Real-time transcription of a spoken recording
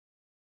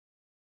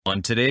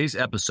On today's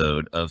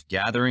episode of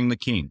Gathering the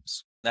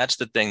Kings. That's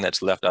the thing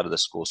that's left out of the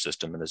school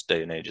system in this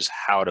day and age is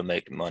how to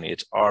make money.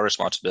 It's our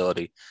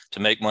responsibility to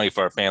make money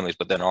for our families,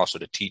 but then also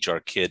to teach our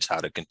kids how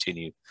to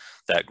continue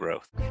that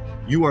growth.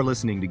 You are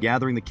listening to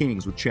Gathering the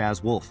Kings with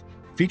Chaz Wolf,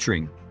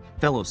 featuring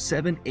fellow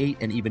 7, 8,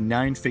 and even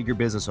 9-figure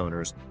business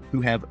owners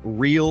who have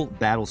real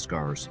battle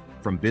scars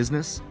from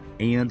business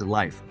and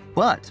life,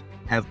 but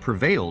have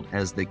prevailed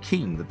as the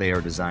king that they are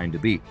designed to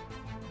be.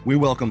 We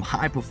welcome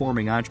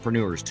high-performing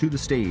entrepreneurs to the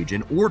stage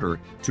in order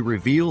to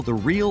reveal the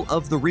real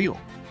of the real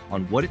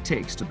on what it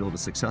takes to build a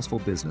successful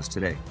business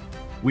today.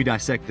 We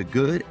dissect the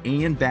good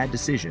and bad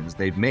decisions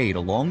they've made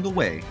along the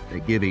way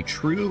that give a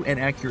true and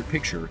accurate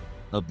picture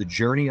of the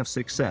journey of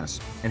success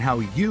and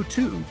how you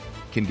too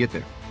can get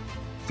there.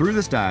 Through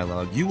this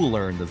dialogue, you will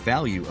learn the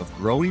value of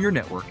growing your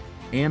network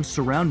and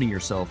surrounding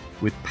yourself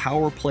with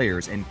power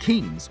players and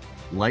kings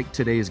like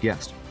today's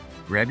guest.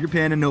 Grab your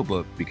pen and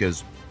notebook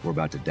because we're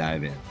about to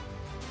dive in.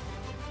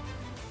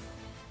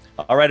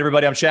 All right,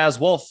 everybody, I'm Chaz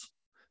Wolf.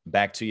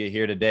 Back to you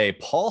here today.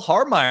 Paul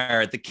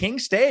Harmeyer at the King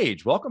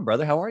stage. Welcome,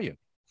 brother. How are you?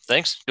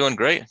 Thanks. Doing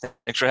great.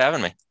 Thanks for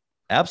having me.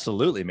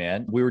 Absolutely,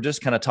 man. We were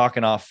just kind of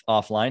talking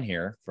offline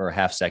here for a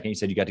half second. You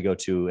said you got to go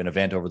to an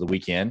event over the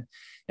weekend,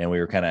 and we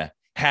were kind of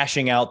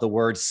hashing out the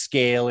word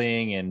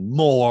scaling and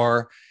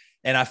more.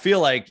 And I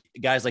feel like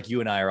guys like you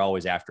and I are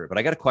always after it. But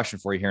I got a question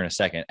for you here in a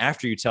second.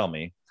 After you tell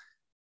me,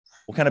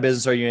 what kind of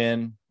business are you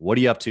in? What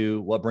are you up to?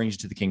 What brings you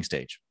to the King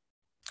stage?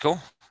 Cool.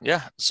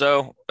 Yeah.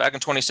 So back in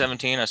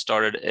 2017, I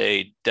started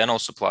a dental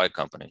supply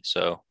company.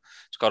 So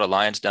it's called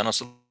Alliance Dental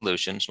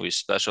Solutions. We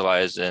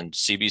specialize in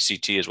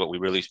CBCT is what we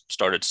really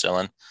started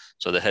selling.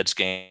 So the head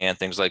scan,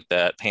 things like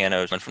that,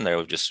 panos. And from there,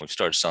 we've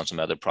started selling some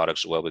other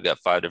products as well. We've got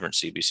 5 different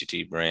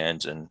CBCT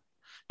brands and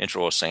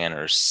intraoral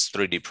scanners,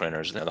 3D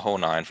printers, the whole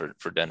nine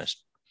for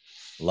dentists.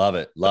 Love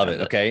it. Love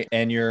it. Okay.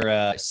 And you're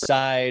a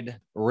side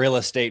real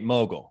estate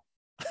mogul.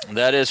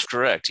 That is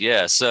correct.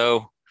 Yeah.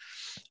 So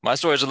my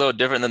story is a little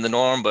different than the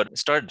norm, but I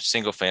started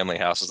single family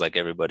houses like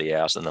everybody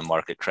else. And the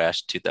market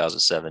crashed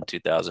 2007,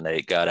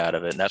 2008, got out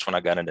of it. And that's when I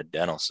got into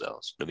dental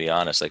sales, to be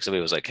honest. Like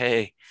somebody was like,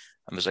 hey,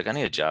 I was like, I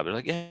need a job. They're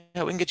like, yeah,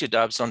 we can get you a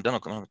job selling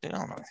dental. I'm like, I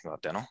don't know anything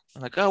about dental.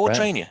 I'm like, oh, we'll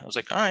train you. I was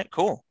like, all right,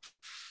 cool.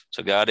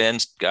 So got in,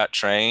 got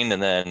trained,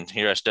 and then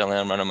here I still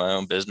am running my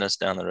own business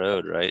down the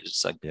road, right?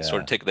 It's like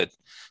sort of take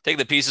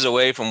the pieces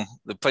away from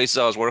the places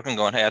I was working,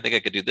 going, hey, I think I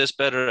could do this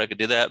better. I could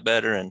do that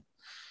better. And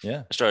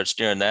I started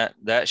steering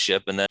that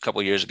ship. And then a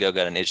couple of years ago,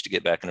 got an itch to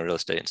get back into real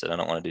estate and said, I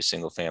don't want to do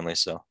single family.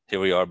 So here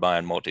we are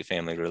buying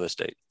multifamily real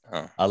estate.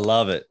 I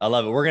love it. I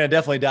love it. We're going to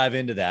definitely dive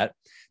into that.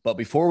 But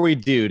before we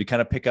do, to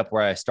kind of pick up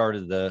where I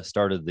started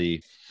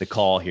the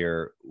call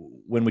here,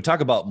 when we talk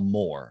about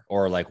more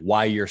or like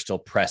why you're still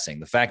pressing,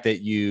 the fact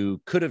that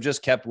you could have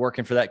just kept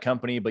working for that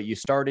company, but you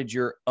started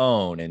your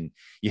own and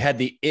you had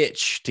the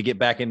itch to get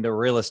back into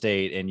real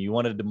estate and you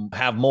wanted to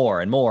have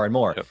more and more and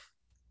more. Yep.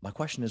 My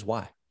question is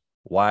why?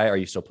 Why are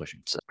you still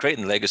pushing? So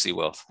creating legacy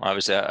wealth.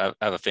 Obviously, I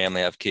have a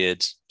family, I have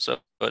kids. So,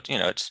 but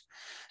it's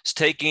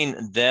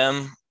taking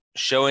them,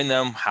 showing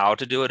them how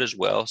to do it as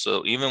well.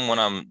 So even when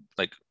I'm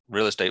like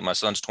real estate, my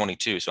son's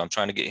 22. So I'm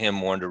trying to get him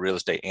more into real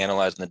estate,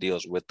 analyzing the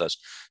deals with us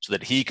so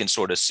that he can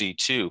sort of see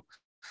too,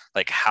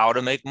 like how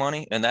to make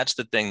money. And that's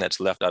the thing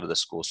that's left out of the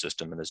school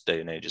system in this day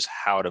and age is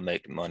how to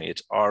make money.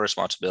 It's our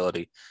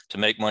responsibility to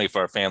make money for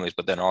our families,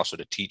 but then also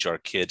to teach our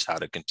kids how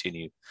to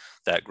continue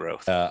that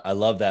growth. I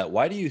love that.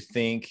 Why do you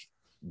think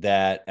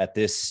that at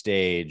this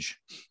stage,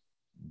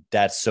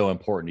 that's so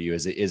important to you?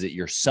 Is it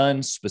your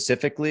son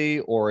specifically,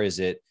 or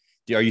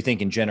are you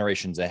thinking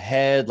generations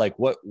ahead? Like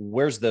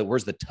where's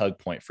the tug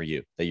point for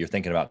you that you're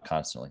thinking about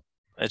constantly?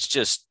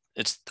 It's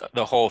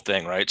the whole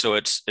thing, right? So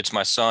it's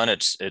my son,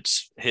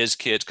 it's his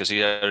kids, because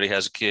he already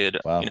has a kid.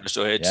 Wow.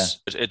 So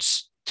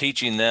it's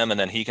teaching them, and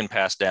then he can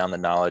pass down the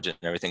knowledge and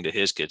everything to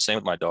his kids. Same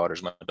with my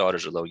daughters. My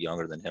daughters are a little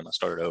younger than him. I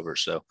started over.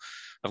 So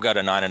I've got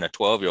a 9 and a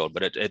 12-year-old,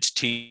 but it's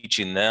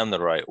teaching them the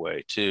right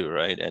way too,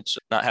 right? It's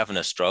not having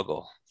to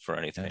struggle for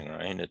anything,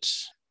 right?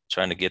 It's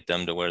trying to get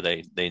them to where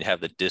they have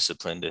the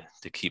discipline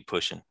to keep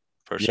pushing,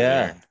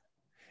 persevering.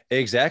 Yeah,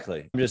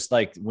 exactly. I'm just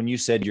like, when you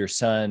said your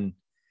son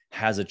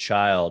has a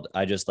child,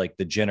 I just like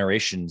the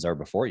generations are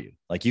before you.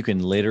 Like you can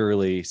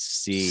literally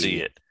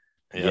see it.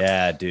 Yep.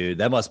 Yeah, dude,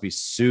 that must be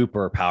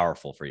super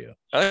powerful for you.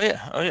 Oh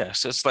yeah.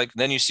 So it's like,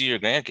 then you see your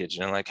grandkids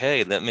and you're like,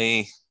 hey,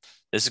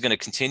 this is going to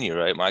continue,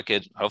 right? My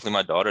kids, hopefully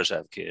my daughters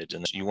have kids,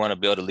 and you want to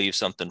be able to leave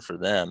something for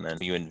them.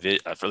 And you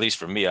at least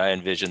for me, I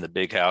envision the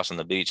big house on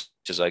the beach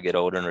as I get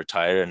older and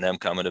retire, and them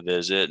coming to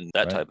visit and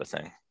that type of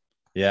thing.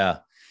 Yeah.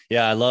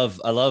 Yeah. I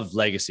love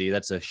legacy.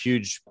 That's a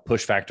huge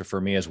push factor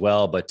for me as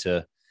well. But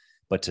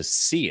to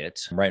see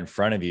it right in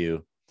front of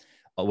you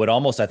would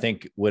almost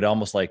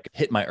like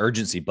hit my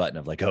urgency button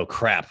of like, oh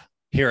crap,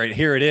 here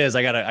it is.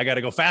 I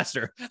gotta go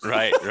faster.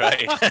 Right.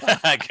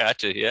 I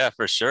got you. Yeah,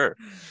 for sure.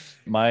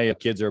 My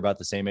kids are about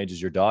the same age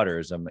as your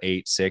daughters. I'm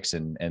 8, 6,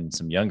 and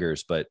some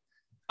youngers, but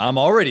I'm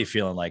already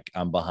feeling like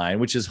I'm behind,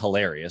 which is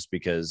hilarious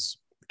because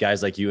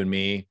guys like you and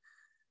me,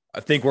 I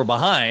think we're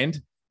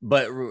behind,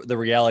 But the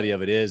reality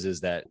of it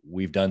is that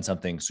we've done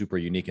something super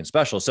unique and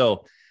special.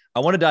 So I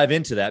want to dive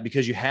into that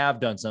because you have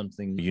done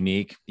something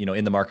unique,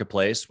 in the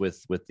marketplace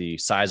with the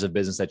size of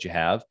business that you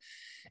have.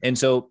 And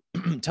so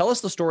tell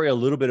us the story a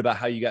little bit about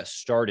how you got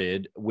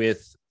started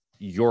with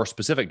your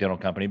specific dental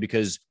company,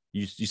 because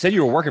you said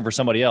you were working for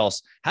somebody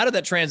else. How did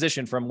that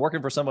transition from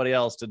working for somebody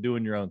else to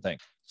doing your own thing?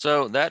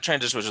 So that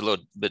transition was a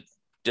little bit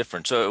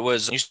different. So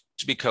it used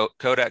to be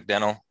Kodak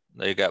Dental.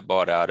 They got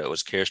bought out. It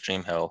was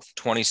Carestream Health.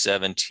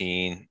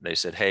 2017, they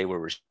said, hey,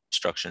 we're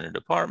restructuring the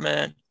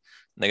department.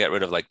 And they got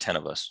rid of like 10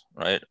 of us,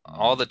 right?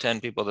 All the 10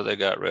 people that they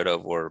got rid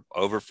of were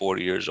over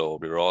 40 years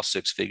old. We were all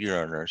six-figure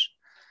earners.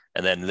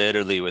 And then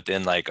literally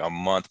within like a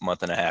month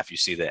and a half, you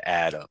see the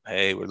ad up.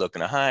 Hey, we're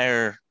looking to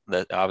hire.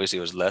 That obviously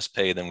was less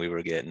pay than we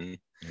were getting.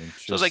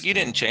 So it's like you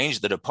didn't change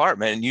the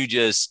department and you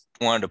just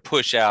wanted to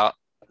push out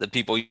the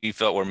people you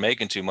felt were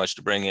making too much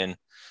to bring in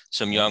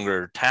some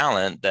younger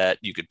talent that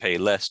you could pay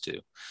less to.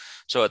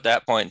 So at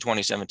that point in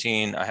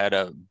 2017, I had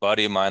a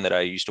buddy of mine that I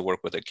used to work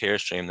with at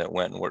Carestream that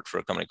went and worked for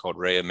a company called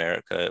Ray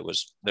America.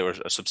 There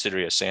was a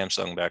subsidiary of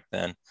Samsung back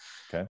then.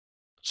 Okay.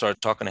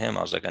 Started talking to him.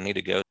 I was like, I need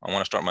to go. I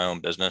want to start my own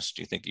business.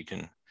 Do you think you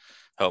can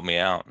help me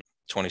out?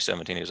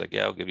 2017, he was like,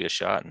 yeah, I'll give you a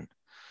shot. And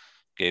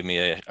gave me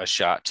a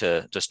shot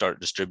to start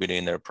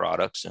distributing their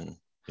products. And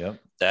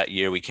that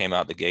year we came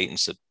out the gate and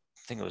I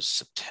think it was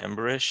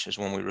September-ish is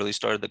when we really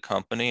started the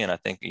company. And I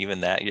think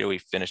even that year we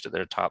finished at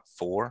their top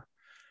 4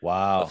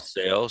 of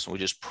sales. We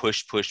just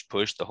pushed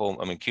the whole,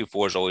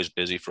 Q4 is always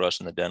busy for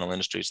us in the dental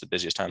industry. It's the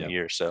busiest time of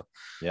year. So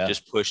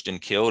just pushed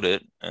and killed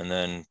it and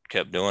then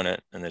kept doing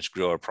it and just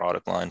grew our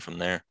product line from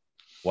there.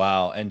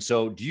 Wow. And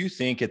so do you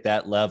think at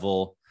that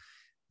level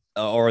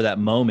or that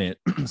moment,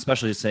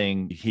 especially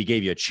saying he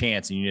gave you a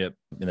chance and you ended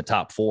up in the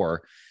top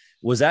 4,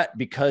 was that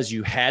because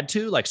you had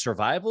to, like,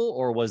 survival,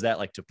 or was that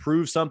like to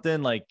prove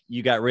something, like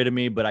you got rid of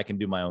me, but I can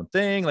do my own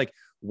thing? Like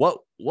what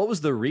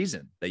was the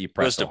reason that you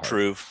pressed so hard?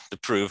 To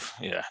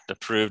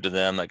prove to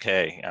them, like,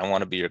 hey, I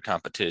want to be your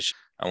competition.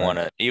 I want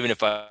to, even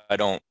if I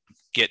don't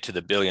get to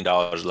the $1 billion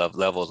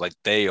levels like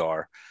they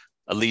are,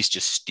 at least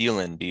just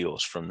stealing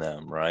deals from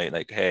them, right?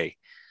 Like, hey,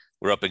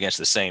 we're up against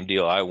the same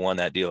deal. I won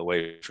that deal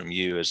away from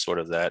you, as sort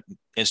of that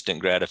instant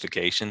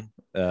gratification.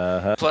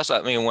 Plus,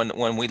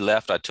 when we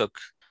left, I took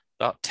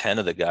about 10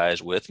 of the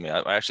guys with me.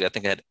 I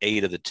think I had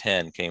 8 of the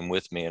 10 came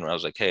with me, and I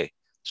was like, hey,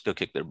 let's go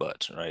kick their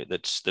butts, right?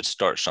 Let's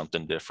start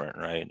something different,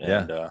 right?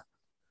 And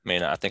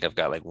I think I've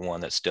got like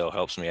one that still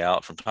helps me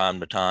out from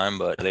time to time,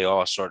 but they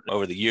all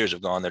over the years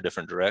have gone their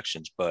different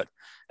directions. But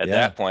at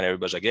that point,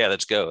 everybody's like, yeah,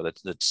 let's go.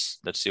 Let's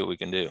see what we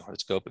can do.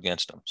 Let's go up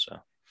against them. So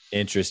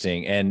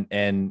interesting.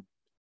 And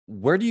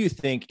where do you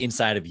think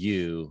inside of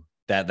you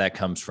that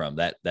comes from,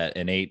 that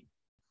innate,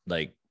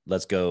 like,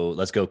 let's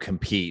go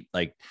compete?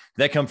 Like,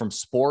 did that come from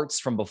sports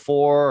from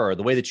before, or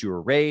the way that you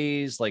were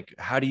raised? Like,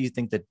 how do you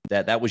think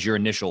that was your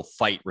initial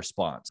fight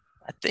response?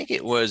 I think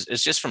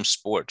it's just from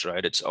sports,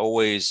 right? It's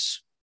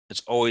always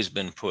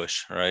been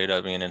push, right?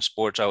 In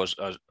sports, I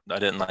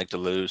didn't like to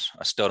lose.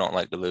 I still don't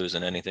like to lose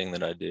in anything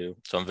that I do.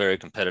 So I'm very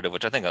competitive,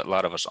 which I think a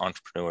lot of us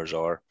entrepreneurs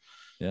are.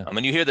 Yeah.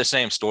 You hear the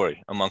same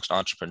story amongst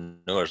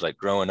entrepreneurs. Like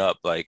growing up,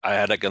 like I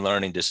had like a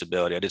learning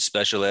disability. I did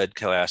special ed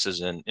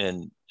classes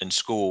in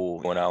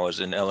school when I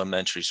was in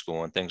elementary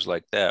school and things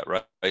like that,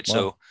 right? Wow.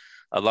 So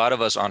a lot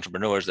of us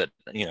entrepreneurs that,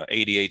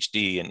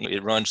 ADHD, and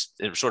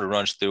it sort of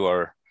runs through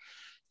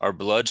our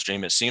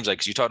bloodstream. It seems like,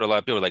 because you talk to a lot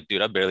of people like,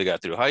 dude, I barely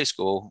got through high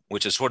school,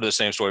 which is sort of the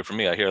same story for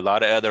me. I hear a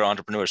lot of other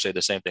entrepreneurs say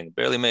the same thing.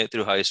 Barely made it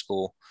through high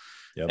school.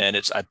 Yep.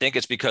 And I think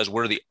it's because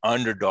we're the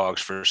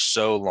underdogs for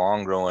so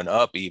long growing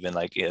up, even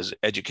like as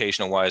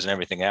educational wise and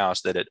everything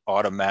else, that it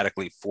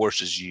automatically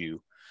forces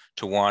you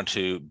to want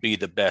to be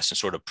the best and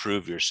sort of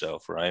prove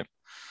yourself. Right.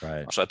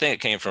 Right. So I think it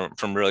came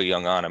from really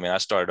young on. I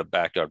started a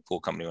backyard pool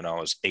company when I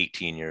was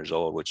 18 years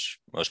old, which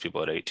most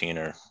people at 18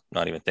 are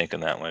not even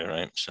thinking that way.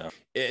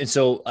 Right.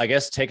 So I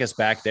guess take us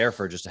back there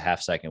for just a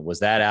half second.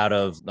 Was that out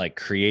of like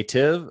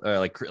creative, or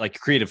like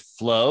creative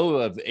flow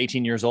of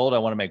 18 years old? I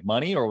want to make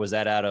money, or was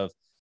that out of,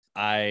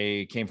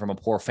 I came from a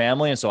poor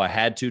family and so I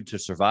had to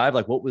survive?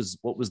 Like, what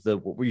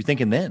were you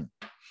thinking then?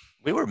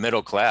 We were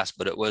middle class,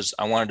 but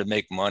I wanted to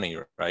make money,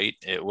 right?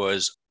 It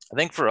was, I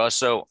think for us,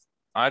 so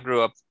I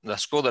grew up, the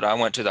school that I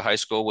went to, the high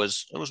school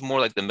was more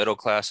like the middle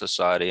class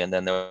society. And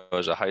then there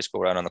was a high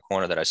school right on the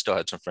corner that I still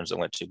had some friends that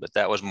went to, but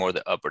that was more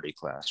the upperly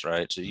class,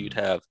 right? So you'd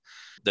have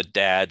the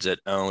dads that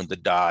owned the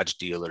Dodge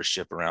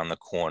dealership around the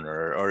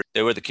corner, or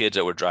they were the kids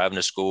that were driving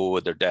to school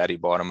with their daddy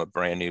bought them a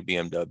brand new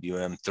BMW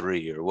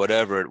M3 or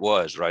whatever it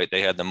was, right?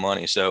 They had the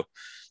money. So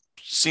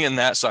seeing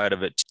that side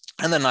of it,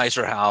 and the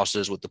nicer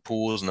houses with the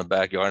pools in the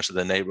backyard, so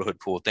the neighborhood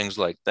pool, things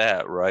like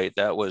that, right?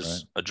 That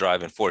was a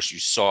driving force. You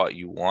saw it,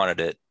 you wanted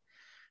it.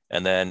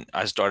 And then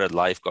I started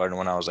lifeguarding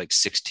when I was like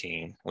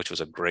 16, which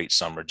was a great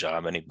summer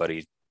job.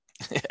 Anybody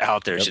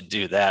out there should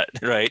do that,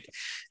 right?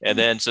 And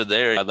then so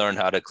there I learned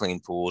how to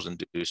clean pools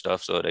and do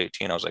stuff. So at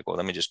 18, I was like, well,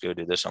 let me just go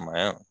do this on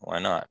my own. Why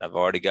not? I've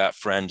already got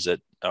friends that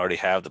already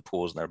have the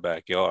pools in their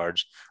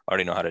backyards,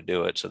 already know how to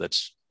do it. So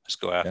let's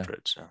go after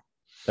it. So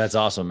That's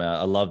awesome.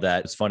 I love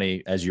that. It's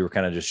funny as you were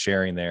kind of just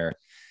sharing there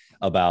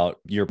about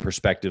your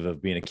perspective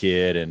of being a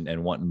kid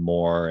and wanting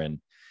more and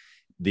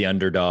the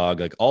underdog,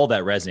 like all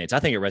that resonates. I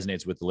think it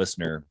resonates with the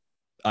listener.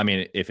 I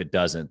mean, if it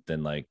doesn't,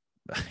 then like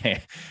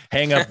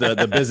hang up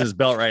the business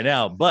belt right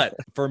now. But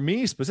for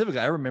me specifically,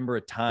 I remember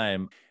a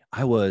time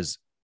I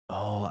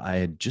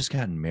had just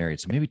gotten married.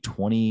 So maybe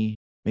 20,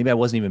 maybe I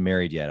wasn't even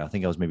married yet. I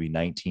think I was maybe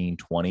 19,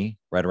 20,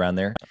 right around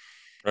there.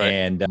 Right.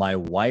 And my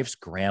wife's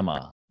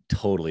grandma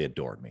totally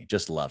adored me,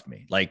 just loved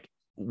me, like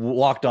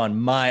walked on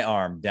my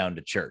arm down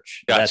to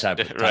church. Gotcha.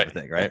 That type of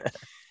thing. Right.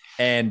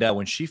 And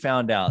when she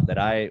found out that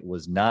I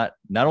was not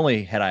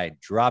only had I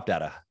dropped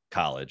out of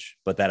college,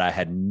 but that I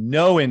had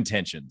no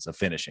intentions of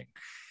finishing,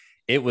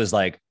 it was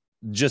like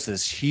just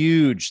this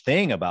huge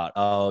thing about,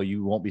 oh,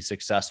 you won't be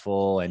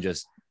successful and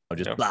just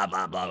blah,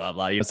 blah, blah, blah,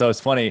 blah. So it's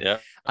funny. Yeah.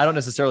 I don't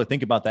necessarily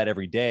think about that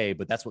every day,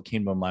 but that's what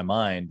came to my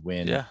mind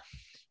when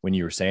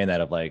you were saying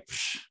that, of like,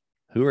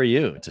 who are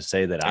you to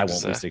say that I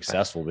won't be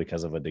successful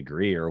because of a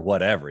degree or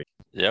whatever?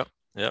 Yep.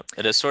 Yep.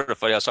 And it's sort of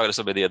funny. I was talking to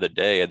somebody the other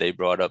day and they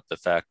brought up the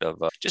fact of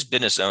just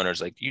business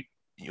owners. Like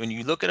when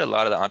you look at a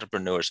lot of the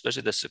entrepreneurs,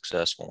 especially the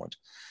successful ones,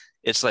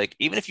 it's like,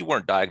 even if you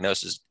weren't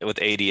diagnosed with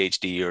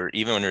ADHD, or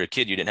even when you were a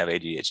kid, you didn't have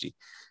ADHD,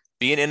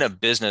 being in a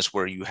business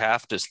where you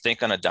have to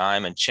think on a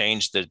dime and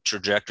change the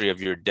trajectory of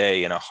your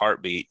day in a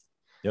heartbeat,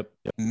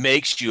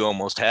 makes you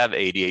almost have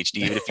ADHD,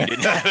 even if you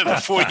didn't have it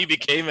before you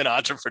became an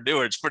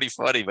entrepreneur. It's pretty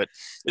funny, but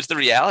it's the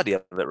reality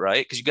of it,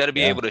 right? Because you got to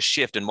be able to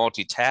shift and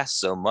multitask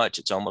so much.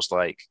 It's almost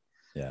like,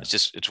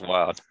 it's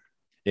wild.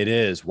 It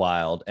is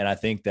wild. And I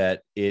think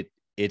that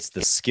it's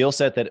the skill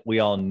set that we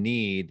all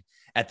need.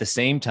 At the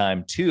same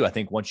time too, I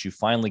think once you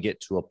finally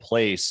get to a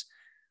place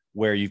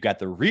where you've got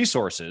the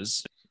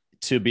resources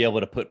to be able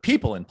to put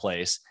people in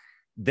place,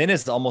 then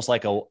it's almost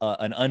like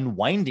an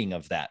unwinding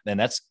of that. And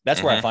that's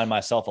where I find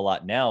myself a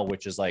lot now,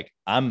 which is like,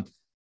 I've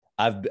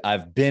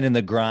been in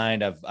the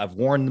grind. I've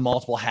worn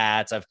multiple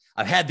hats. I've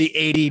had the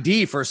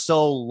ADD for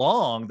so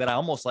long that I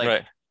almost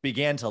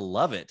began to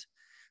love it.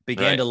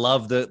 Began to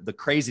love the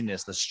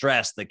craziness, the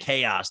stress, the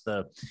chaos,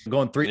 the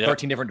going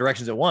 13 different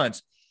directions at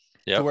once.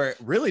 To where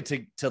really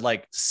to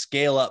like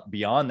scale up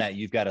beyond that,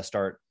 you've got to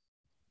start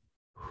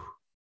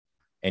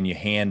and you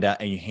hand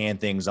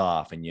things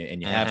off and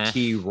you have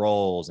key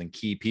roles and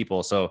key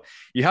people. So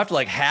you have to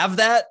like have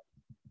that,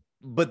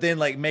 but then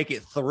like make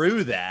it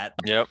through that.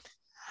 Yep.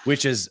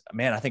 Which is,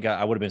 man, I think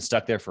I would have been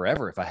stuck there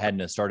forever if I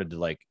hadn't started to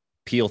like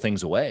peel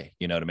things away.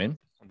 You know what I mean?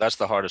 That's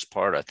the hardest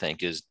part, I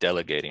think, is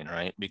delegating,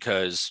 right?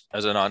 Because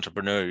as an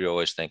entrepreneur, you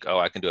always think, oh,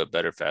 I can do it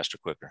better, faster,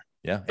 quicker.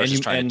 Yeah.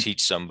 Versus trying to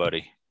teach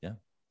somebody. Yeah,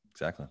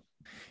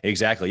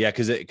 exactly. Yeah.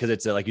 Cause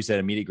it's like you said,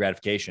 immediate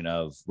gratification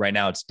of right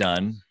now it's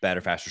done, better,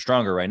 faster,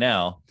 stronger right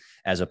now,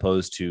 as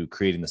opposed to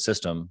creating the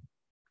system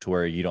to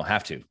where you don't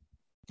have to.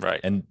 Right.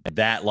 And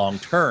that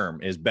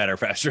long-term is better,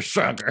 faster,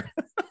 stronger.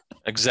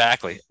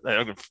 Exactly.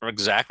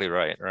 Exactly.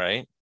 Right.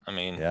 Right. I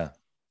mean,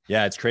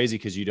 yeah, it's crazy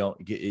because you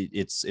don't get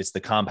it's the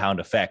compound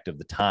effect of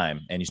the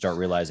time, and you start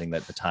realizing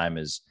that the time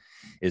is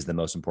the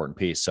most important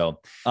piece.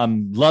 So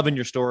I'm loving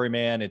your story,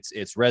 man.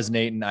 It's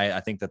resonating. I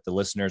think that the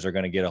listeners are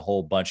going to get a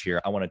whole bunch here.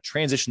 I want to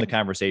transition the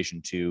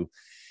conversation to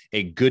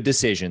a good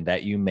decision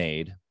that you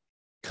made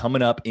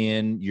coming up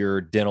in your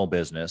dental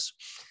business.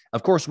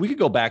 Of course, we could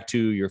go back to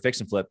your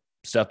fix and flip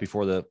stuff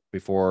before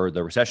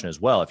the recession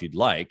as well, if you'd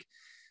like.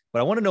 But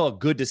I want to know a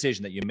good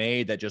decision that you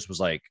made that just was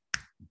like,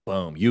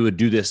 boom, you would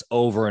do this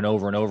over and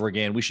over and over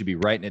again. We should be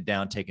writing it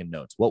down, taking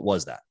notes. What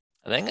was that?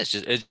 I think it's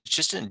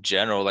just in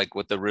general, like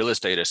with the real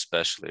estate,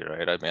 especially,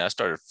 right? I mean, I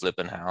started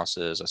flipping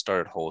houses. I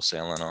started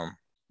wholesaling them.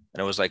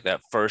 And it was like I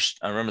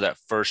remember that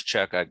first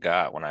check I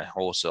got when I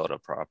wholesaled a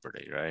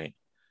property, right?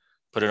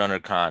 Put it under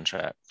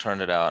contract,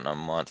 turned it out in a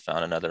month,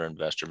 found another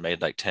investor,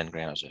 made like 10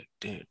 grand. I was like,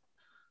 dude,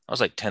 I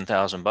was like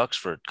 $10,000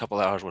 for a couple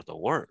hours worth of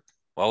work.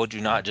 Why would you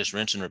not just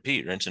rinse and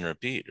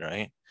repeat,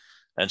 right?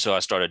 And so I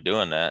started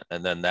doing that.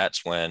 And then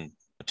that's when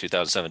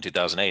 2007,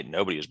 2008,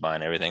 nobody was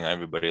buying everything.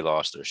 Everybody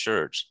lost their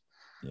shirts.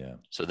 Yeah.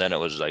 So then it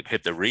was like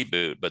hit the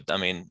reboot. But I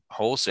mean,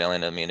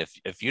 wholesaling, I mean,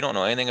 if you don't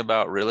know anything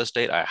about real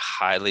estate, I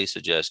highly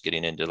suggest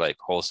getting into like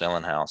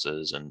wholesaling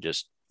houses and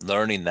just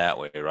learning that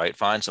way, right?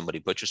 Find somebody,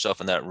 put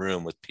yourself in that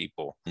room with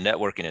people.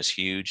 Networking is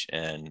huge.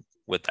 And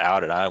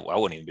without it, I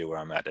wouldn't even be where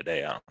I'm at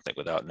today. I don't think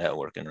without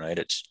networking, right?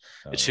 It's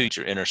who's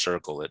your inner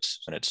circle.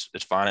 It's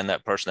finding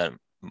that person that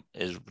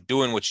is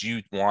doing what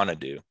you want to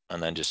do,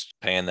 and then just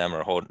paying them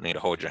or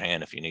hold your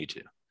hand if you need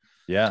to.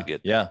 Yeah.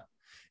 Yeah,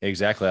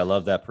 exactly. I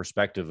love that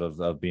perspective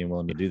of being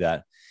willing to do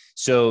that.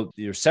 So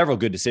there's several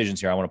good decisions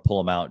here. I want to pull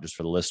them out just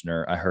for the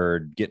listener. I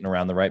heard getting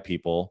around the right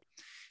people.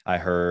 I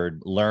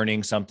heard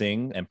learning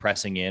something and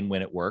pressing in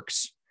when it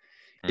works.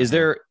 Mm-hmm. Is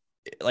there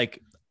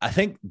like, I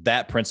think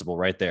that principle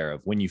right there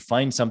of when you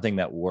find something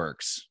that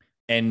works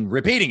and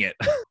repeating it,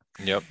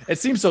 it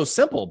seems so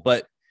simple,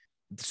 but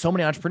so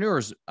many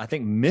entrepreneurs, I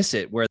think, miss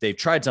it where they've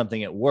tried something,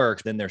 it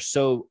works. Then they're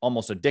so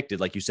almost addicted,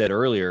 like you said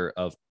earlier,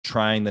 of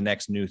trying the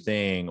next new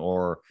thing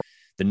or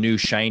the new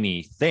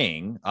shiny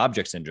thing,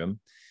 object syndrome.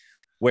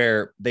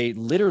 where they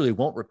literally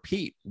won't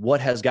repeat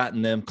what has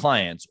gotten them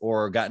clients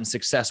or gotten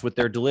success with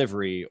their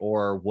delivery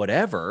or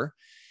whatever.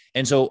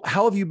 And so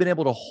how have you been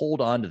able to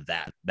hold on to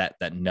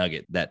that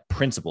nugget, that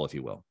principle, if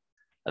you will?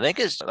 I think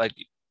it's like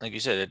you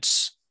said,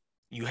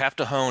 you have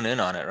to hone in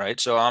on it, right?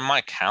 So on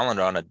my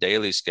calendar, on a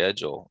daily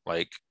schedule,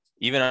 like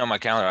even on my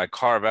calendar, I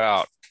carve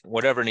out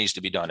whatever needs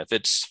to be done.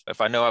 If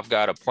I know I've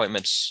got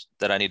appointments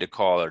that I need to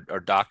call or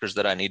doctors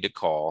that I need to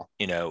call,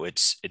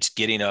 it's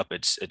getting up,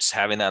 it's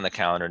having that on the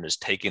calendar and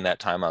just taking that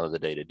time out of the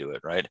day to do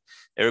it, right?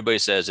 Everybody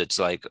says it's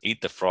like eat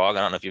the frog.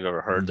 I don't know if you've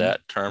ever heard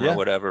that term or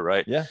whatever,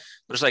 right? Yeah.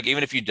 But it's like,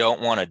 even if you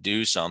don't want to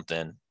do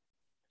something,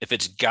 if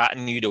it's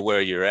gotten you to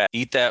where you're at,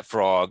 eat that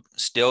frog,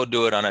 still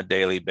do it on a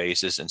daily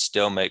basis and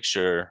still make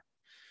sure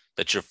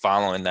that you're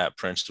following that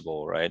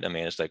principle, right? I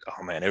mean, it's like,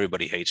 oh man,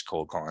 everybody hates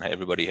cold calling.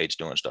 Everybody hates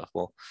doing stuff.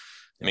 Well,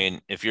 I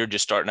mean, if you're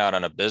just starting out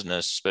on a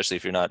business, especially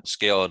if you're not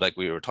scaled like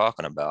we were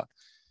talking about,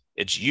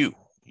 it's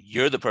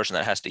you're the person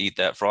that has to eat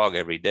that frog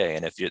every day.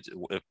 And if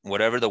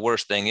whatever the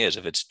worst thing is,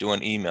 if it's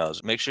doing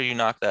emails, make sure you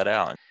knock that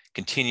out and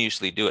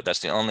continuously do it. That's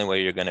the only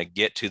way you're going to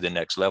get to the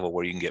next level,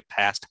 where you can get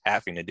past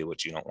having to do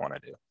what you don't want to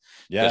do.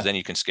 Yeah. Because then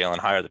you can scale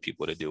and hire the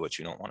people to do what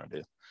you don't want to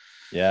do.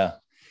 Yeah.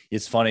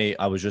 It's funny.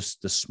 I was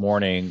just this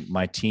morning,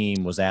 my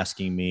team was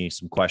asking me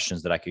some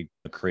questions that I could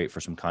create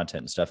for some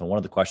content and stuff. And one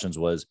of the questions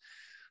was,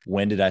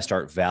 when did I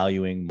start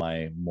valuing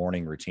my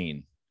morning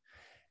routine?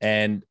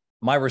 And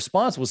my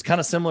response was kind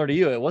of similar to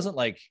you. It wasn't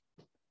like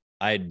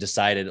I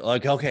decided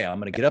like, okay, I'm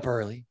going to get up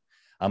early.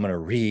 I'm going to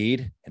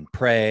read and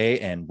pray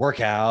and work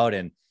out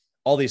and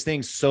all these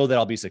things so that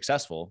I'll be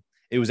successful.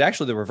 It was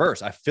actually the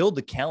reverse. I filled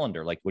the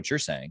calendar, like what you're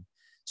saying,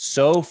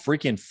 so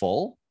freaking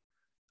full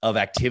of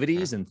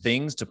activities and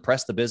things to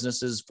press the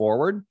businesses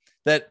forward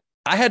that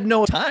I had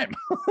no time.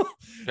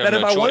 That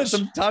if I wanted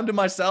some time to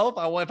myself,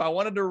 if I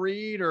wanted to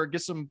read or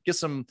get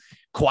some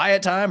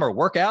quiet time or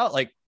work out,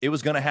 like it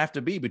was going to have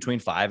to be between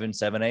 5 and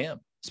 7 a.m.,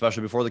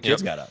 especially before the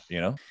kids got up,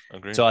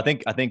 Agreed. So I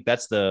think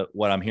that's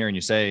what I'm hearing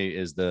you say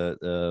is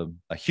a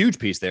huge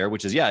piece there,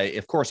 which is,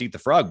 of course, eat the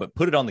frog, but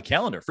put it on the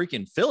calendar,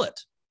 freaking fill it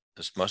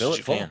as much as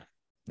you can.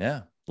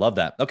 Yeah. Love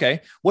that.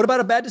 Okay. What about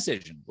a bad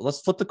decision? Well,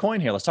 let's flip the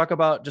coin here. Let's talk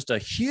about just a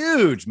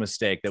huge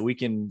mistake that we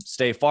can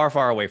stay far,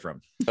 far away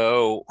from.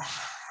 So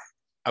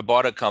I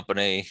bought a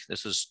company.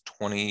 This was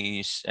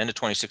end of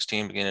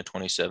 2016, beginning of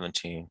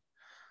 2017.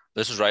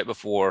 This was right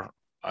before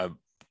I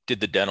did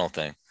the dental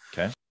thing.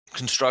 Okay.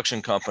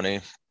 Construction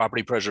company,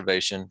 property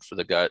preservation. For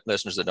the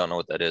listeners that don't know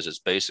what that is, it's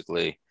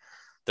basically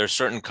there's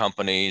certain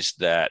companies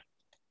that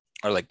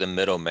are like the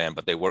middleman,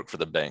 but they work for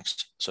the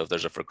banks. So if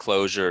there's a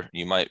foreclosure,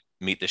 you might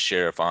meet the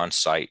sheriff on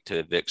site to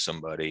evict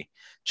somebody,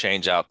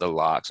 change out the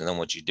locks. And then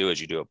what you do is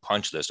you do a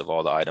punch list of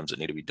all the items that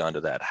need to be done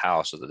to that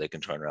house so that they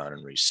can turn around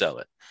and resell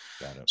it.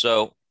 Got it.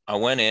 So I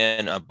went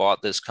in, I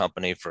bought this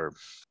company that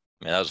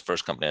was the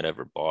first company I'd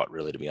ever bought,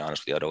 really, to be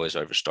honest with you. I'd always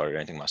ever started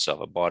anything myself.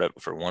 I bought it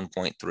for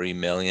 1.3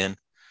 million.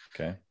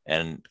 Okay.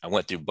 And I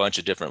went through a bunch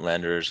of different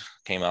lenders,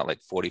 came out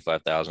like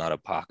 45,000 out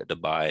of pocket to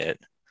buy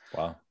it.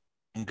 Wow.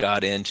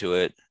 Got into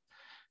it.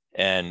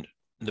 And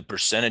the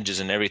percentages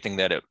and everything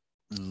that it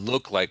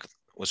looked like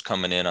was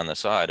coming in on the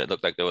side, it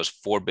looked like there was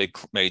 4 big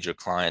major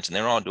clients and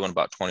they were all doing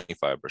about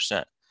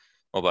 25%.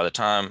 Well, by the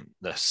time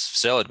the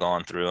sale had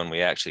gone through and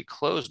we actually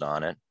closed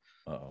on it,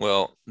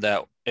 well,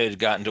 that it had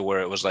gotten to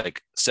where it was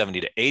like 70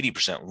 to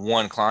 80%,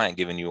 one client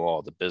giving you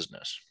all the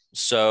business.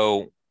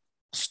 So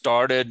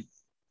started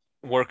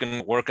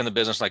working the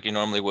business like you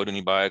normally would when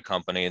you buy a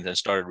company, and then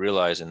started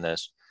realizing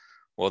this.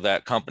 Well,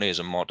 that company is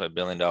a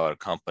multi-billion-dollar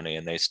company,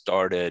 and it's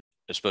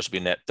supposed to be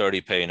net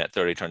 30, pay net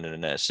 30, turned into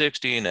net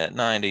 60, net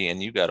 90.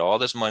 And you got all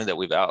this money that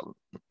we've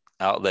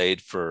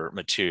outlaid for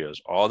materials,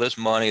 all this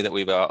money that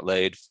we've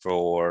outlaid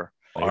for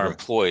our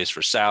employees,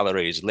 for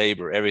salaries,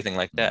 labor, everything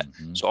like that.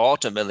 Mm-hmm. So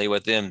ultimately,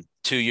 within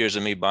 2 years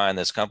of me buying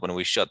this company,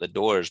 we shut the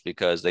doors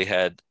because they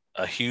had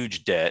a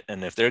huge debt.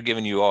 And if they're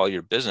giving you all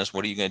your business,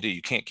 what are you going to do?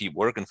 You can't keep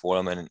working for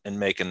them and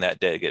making that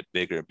debt get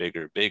bigger,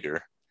 bigger,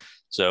 bigger.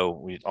 So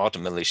we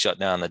ultimately shut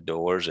down the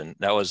doors, and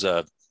that was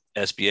a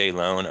SBA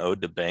loan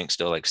owed to bank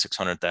still like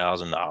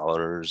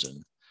 $600,000,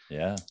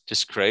 and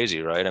just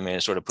crazy, right? I mean,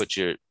 it sort of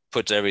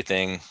puts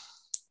everything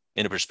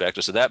into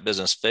perspective. So that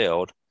business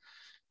failed,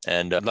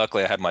 and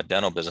luckily I had my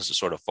dental business to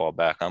sort of fall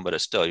back on. But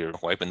it's still, you're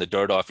wiping the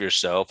dirt off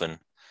yourself and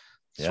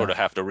sort of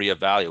have to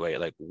reevaluate,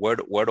 like where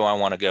do I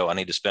want to go? I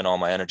need to spend all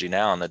my energy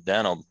now on the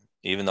dental,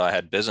 even though I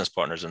had business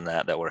partners in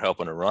that were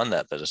helping to run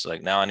that business.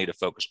 Like now I need to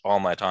focus all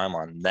my time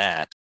on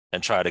that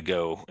and try to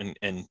go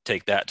and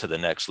take that to the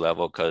next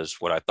level, because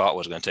what I thought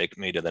was going to take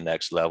me to the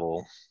next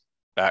level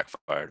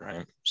backfired,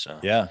 right? So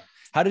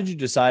how did you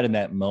decide in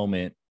that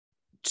moment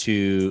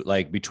to,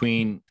 like,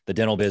 between the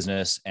dental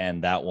business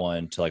and that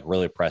one, to like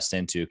really press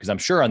into? Because I'm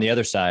sure on the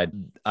other side,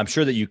 I'm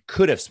sure that you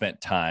could have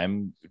spent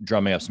time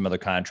drumming up some other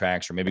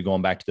contracts or maybe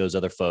going back to those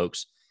other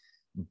folks,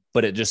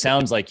 but it just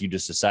sounds like you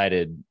just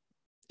decided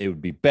it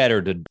would be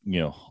better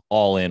to,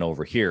 all in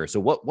over here. So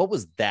what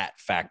was that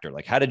factor?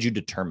 Like, how did you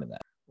determine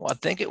that? Well, I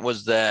think it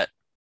was that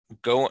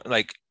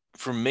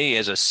for me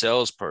as a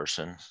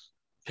salesperson,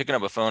 picking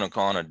up a phone and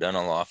calling a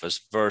dental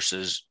office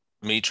versus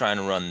me trying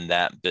to run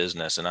that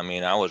business. And I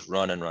mean, I was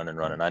running.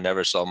 I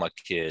never saw my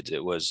kids.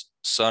 It was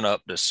sun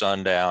up to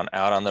sundown,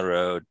 out on the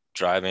road,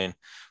 driving.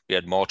 We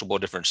had multiple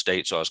different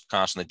states, so I was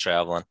constantly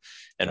traveling.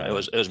 And Right. it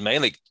was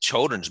mainly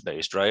children's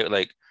based, right?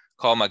 Like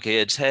call my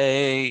kids,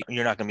 hey,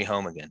 you're not going to be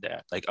home again,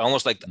 Dad. Like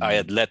almost like I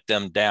had let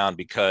them down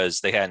because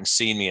they hadn't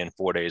seen me in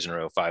 4 days in a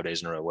row, 5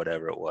 days in a row,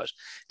 whatever it was.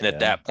 And at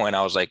that point,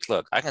 I was like,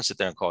 look, I can sit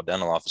there and call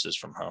dental offices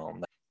from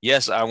home.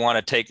 Yes, I want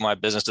to take my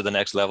business to the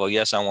next level.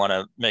 Yes, I want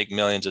to make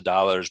millions of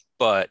dollars,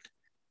 but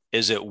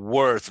is it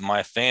worth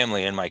my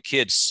family and my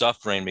kids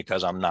suffering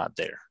because I'm not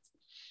there?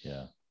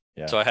 Yeah.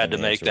 Yeah. So I had And to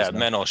the make answer was that no.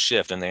 mental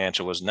shift. And the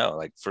answer was no.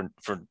 Like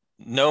for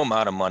no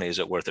amount of money is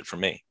it worth it for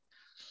me?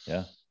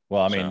 Yeah.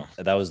 Well, I mean,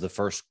 that was the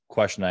first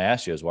question I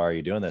asked you is why are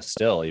you doing this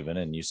still even?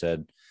 And you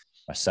said,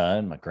 my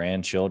son, my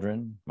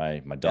grandchildren, my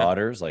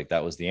daughters, like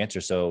that was the answer.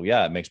 So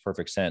yeah, it makes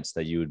perfect sense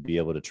that you would be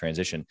able to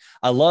transition.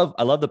 I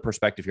love the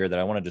perspective here that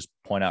I want to just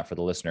point out for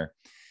the listener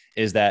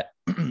is that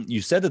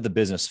you said that the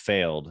business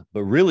failed,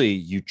 but really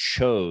you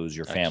chose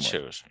your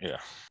family.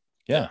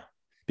 Yeah.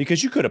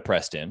 Because you could have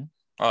pressed in.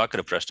 Oh, I could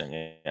have pressed in.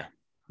 Yeah.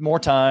 More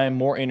time,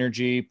 more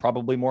energy,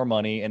 probably more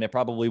money. And it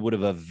probably would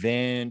have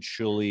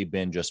eventually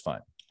been just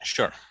fine.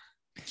 Sure.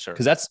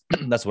 Because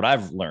that's what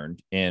I've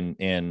learned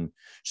in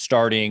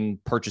starting,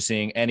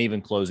 purchasing, and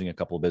even closing a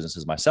couple of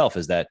businesses myself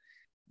is that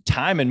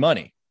time and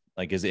money,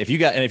 like if you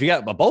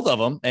got both of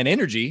them and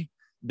energy,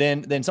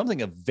 then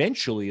something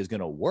eventually is going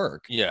to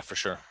work. Yeah, for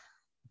sure.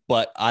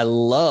 But I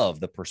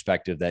love the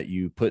perspective that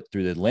you put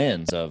through the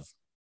lens of,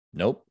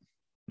 nope,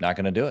 not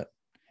going to do it.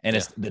 And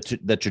it's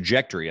the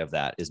trajectory of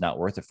that is not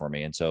worth it for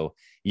me. And so,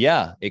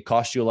 yeah, it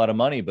costs you a lot of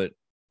money, but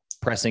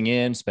pressing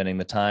in, spending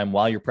the time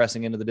while you're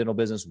pressing into the dental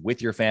business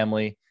with your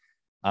family,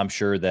 I'm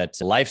sure that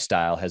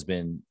lifestyle has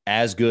been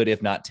as good,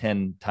 if not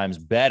 10 times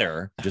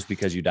better, just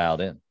because you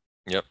dialed in.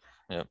 Yep,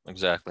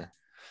 exactly.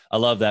 I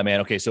love that,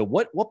 man. Okay. So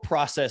what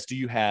process do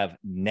you have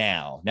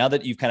now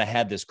that you've kind of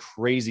had this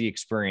crazy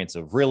experience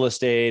of real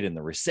estate and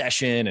the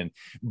recession and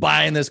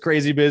buying this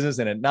crazy business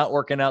and it not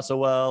working out so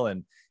well?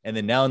 And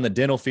then now in the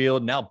dental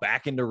field, now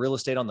back into real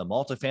estate on the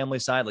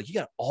multifamily side, like you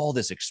got all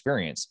this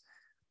experience.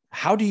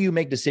 How do you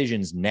make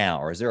decisions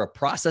now? Or is there a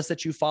process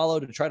that you follow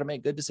to try to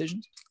make good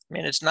decisions? I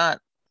mean, I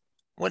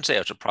wouldn't say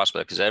it's a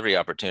prospect because every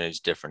opportunity is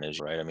different,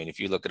 right? I mean, if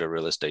you look at a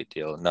real estate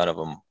deal, none of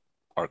them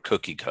are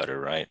cookie cutter,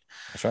 right?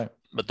 That's right.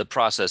 But the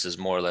process is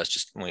more or less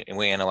just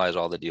we analyze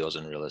all the deals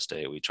in real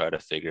estate. We try to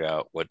figure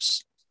out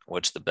what's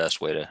the best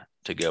way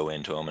to go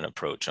into them and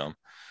approach them.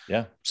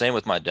 Yeah. Same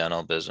with my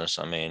dental business.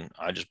 I mean,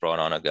 I just brought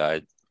on a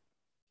guy,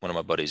 one of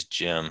my buddies,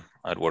 Jim.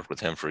 I'd worked with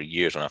him for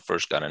years when I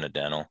first got into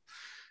dental.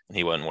 And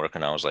he wasn't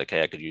working. I was like,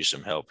 hey, I could use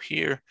some help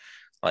here.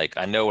 Like,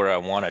 I know where I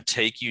want to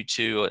take you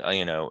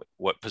to,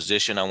 what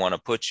position I want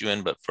to put you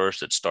in. But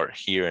first, let's start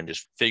here and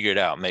just figure it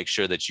out. Make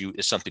sure that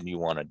it's something you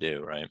want to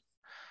do. Right.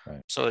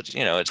 So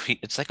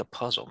it's like a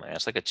puzzle, man.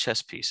 It's like a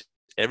chess piece.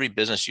 Every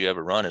business you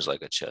ever run is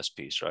like a chess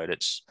piece, right?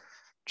 It's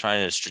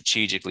trying to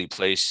strategically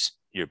place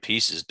your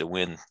pieces to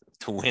win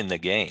the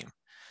game.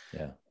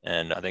 Yeah.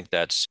 And I think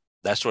that's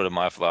sort of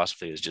my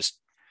philosophy is just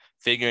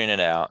figuring it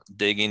out,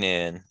 digging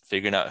in,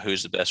 figuring out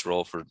who's the best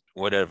role for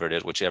whatever it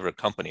is, whichever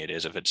company it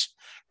is. If it's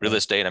real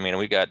estate, I mean,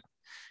 we got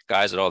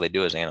guys that all they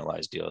do is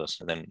analyze deals.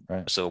 And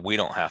then, so I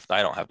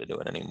don't have to do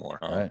it anymore.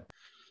 Right.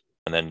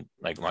 And then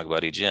like my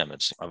buddy, Jim,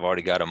 I've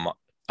already got an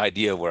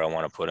idea of where I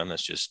want to put him.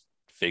 It's just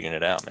figuring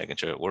it out, making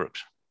sure it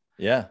works.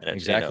 Yeah,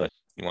 exactly.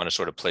 You want to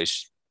sort of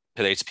place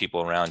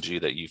people around you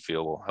that you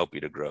feel will help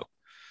you to grow.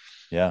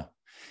 Yeah.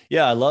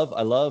 Yeah. I love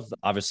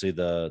obviously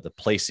the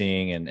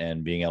placing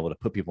and being able to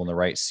put people in the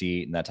right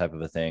seat and that type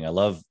of a thing. I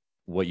love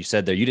what you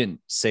said there. You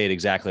didn't say it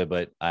exactly,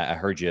 but I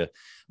heard you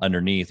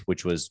underneath,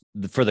 which was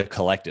for the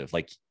collective,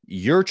 like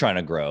you're trying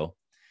to grow,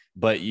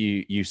 but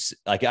you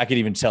like, I could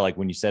even tell, like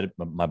when you said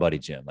my buddy,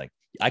 Jim, like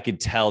I could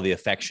tell the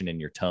affection in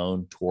your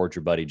tone towards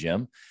your buddy,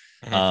 Jim,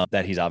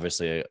 that he's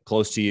obviously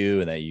close to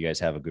you and that you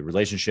guys have a good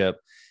relationship.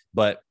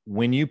 But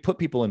when you put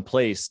people in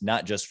place,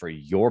 not just for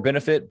your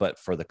benefit, but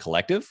for the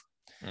collective,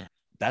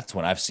 that's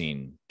when I've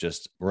seen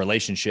just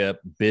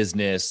relationship,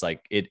 business,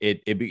 like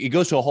it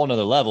goes to a whole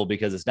nother level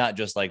because it's not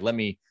just like, let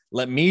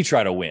me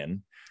try to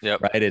win.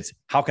 Yep. Right. It's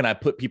how can I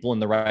put people in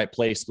the right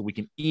place so we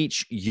can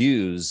each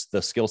use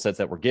the skill sets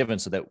that we're given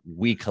so that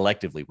we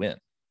collectively win.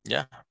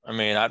 Yeah. I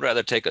mean, I'd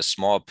rather take a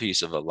small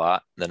piece of a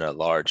lot than a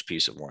large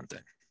piece of one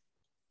thing.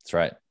 That's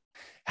right.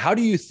 How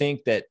do you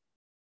think that,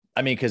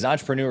 I mean, because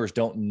entrepreneurs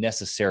don't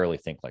necessarily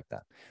think like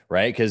that,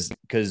 right?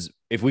 Because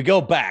if we go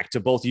back to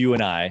both you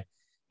and I,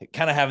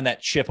 kind of having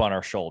that chip on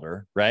our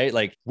shoulder, right?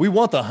 Like we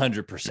want the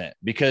 100%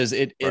 because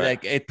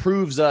it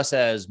proves us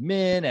as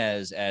men,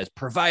 as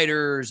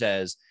providers,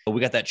 as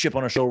we got that chip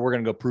on our shoulder. We're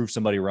going to go prove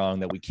somebody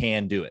wrong that we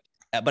can do it.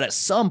 But at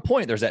some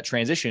point there's that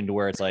transition to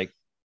where it's like,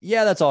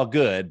 yeah, that's all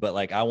good. But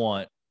like, I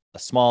want a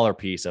smaller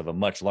piece of a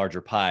much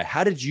larger pie.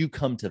 How did you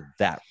come to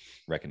that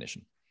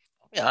recognition?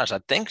 Yeah, honest, I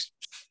think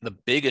the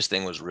biggest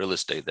thing was real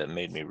estate that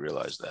made me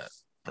realize that,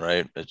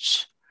 right?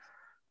 It's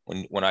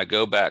when I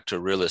go back to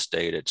real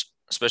estate, it's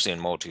especially in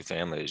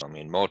multifamilies. I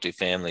mean,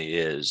 multifamily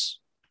is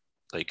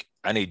like,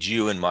 I need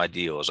you in my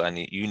deals.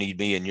 You need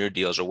me in your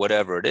deals, or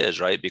whatever it is,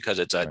 right? Because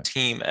it's a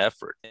team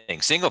effort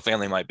thing. Single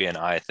family might be an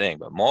I thing,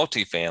 but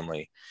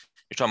multifamily,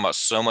 you're talking about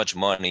so much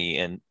money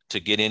and to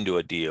get into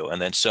a deal,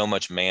 and then so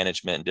much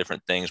management and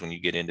different things when you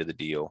get into the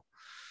deal,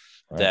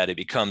 that it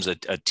becomes a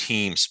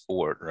team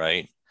sport,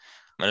 right?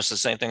 I mean, it's the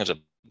same thing as a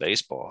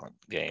baseball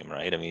game,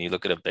 right? I mean, you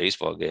look at a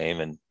baseball game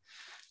and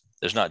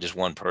there's not just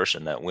one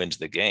person that wins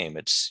the game.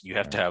 You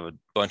have to have a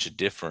bunch of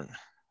different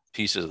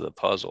pieces of the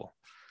puzzle.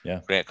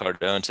 Yeah. Grant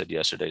Cardone said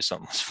yesterday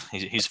something.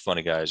 He's a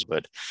funny guy,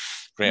 but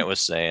Grant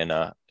was saying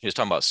he was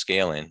talking about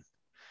scaling,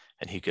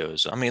 and he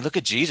goes, I mean, look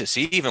at Jesus.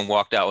 He even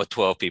walked out with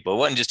 12 people. It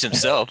wasn't just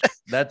himself.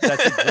 That's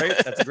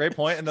a great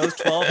point. And those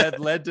 12 had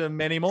led to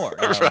many more.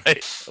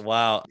 Right.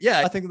 Wow. Yeah.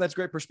 I think that's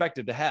great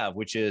perspective to have,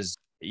 which is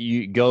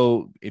you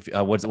go, if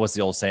what's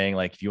the old saying?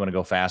 Like, if you want to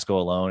go fast, go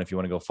alone. If you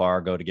want to go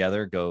far, go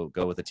together, go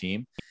with a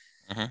team.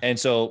 And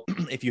so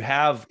if you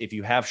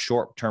have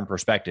short-term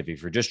perspective,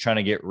 if you're just trying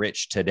to get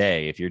rich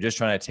today, if you're just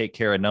trying to take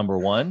care of number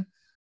one,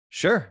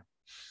 sure,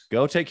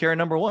 go take care of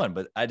number one.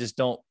 But I just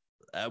don't,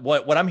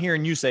 what I'm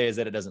hearing you say is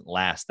that it doesn't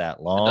last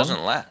that long. It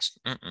doesn't last.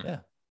 Yeah.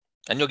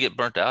 And you'll get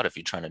burnt out if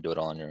you're trying to do it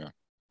all on your own.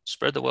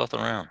 Spread the wealth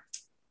around.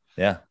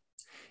 Yeah.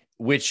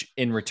 Which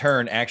in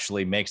return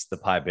actually makes the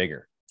pie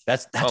bigger.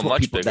 That's what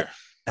much bigger.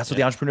 That's what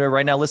the entrepreneur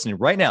right now listening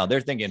right now,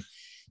 they're thinking,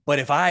 but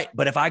if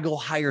I go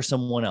hire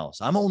someone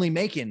else, I'm only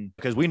making,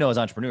 because we know as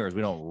entrepreneurs,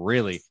 we don't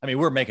really, I mean,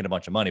 we're making a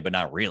bunch of money, but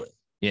not really,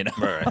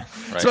 right.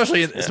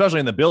 especially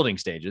in the building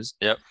stages.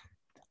 Yep.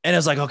 And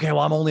it's like, okay,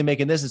 well, I'm only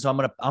making this. And so I'm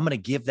going to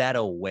give that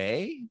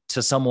away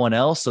to someone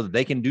else so that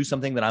they can do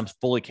something that I'm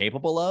fully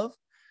capable of.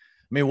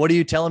 I mean, what are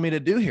you telling me to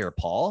do here,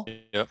 Paul?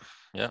 Yep.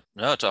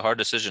 No, it's a hard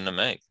decision to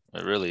make.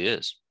 It really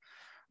is.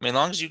 I mean, as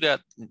long as you got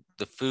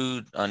the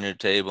food on your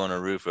table and a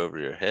roof over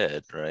your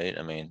head, right?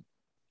 I mean,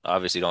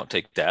 obviously don't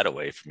take that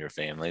away from your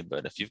family,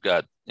 but if you've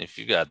got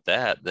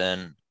that,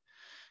 then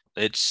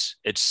it's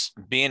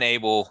being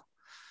able,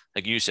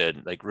 like you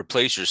said, like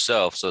replace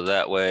yourself. So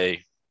that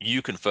way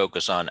you can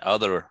focus on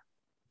other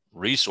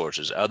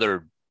resources,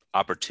 other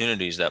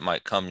opportunities that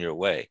might come your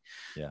way.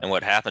 Yeah. And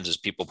what happens is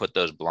people put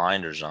those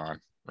blinders on,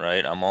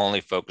 right? I'm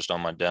only focused on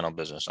my dental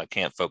business. I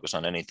can't focus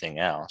on anything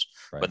else.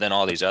 Right. But then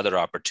all these other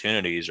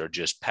opportunities are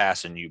just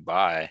passing you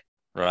by,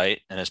 right?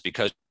 And it's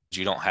because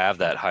you don't have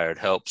that hired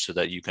help so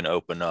that you can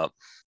open up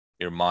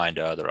your mind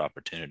to other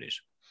opportunities.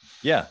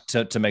 Yeah.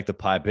 To make the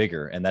pie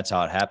bigger. And that's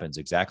how it happens.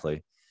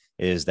 Exactly.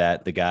 Is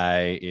that the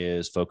guy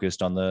is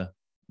focused on the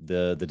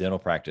dental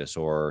practice,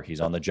 or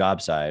he's on the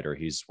job side, or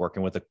he's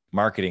working with a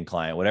marketing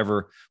client,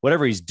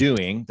 whatever he's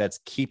doing, that's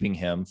keeping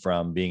him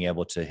from being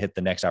able to hit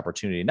the next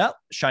opportunity. Not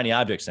shiny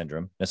object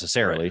syndrome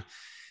necessarily, right.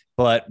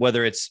 But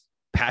whether it's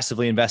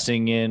passively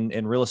investing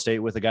in real estate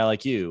with a guy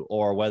like you,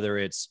 or whether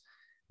it's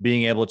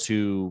being able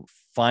to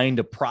find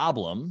a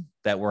problem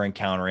that we're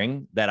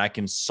encountering that I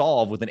can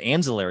solve with an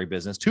ancillary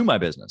business to my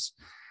business.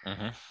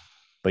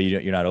 But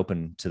you're not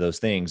open to those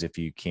things if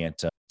you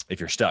can't, if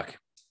you're stuck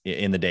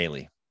in the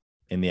daily,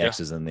 in the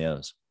X's and the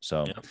O's.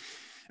 So,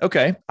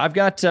 okay. I've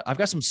got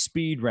some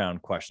speed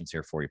round questions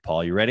here for you,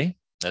 Paul. You ready?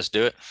 Let's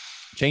do it.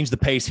 Change the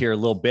pace here a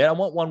little bit. I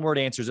want one word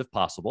answers if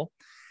possible.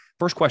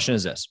 First question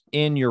is this: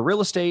 in your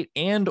real estate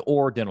and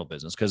or dental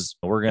business, because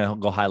we're going to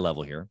go high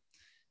level here,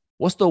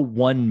 what's the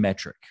one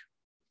metric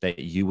that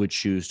you would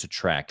choose to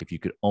track if you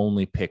could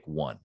only pick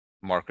one?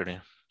 Marketing.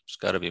 It's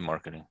got to be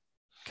marketing.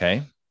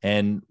 Okay.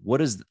 And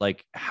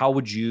how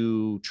would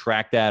you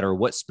track that, or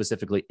what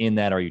specifically in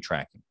that are you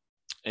tracking?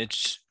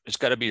 It's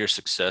got to be your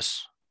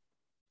success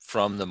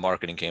from the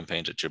marketing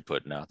campaigns that you're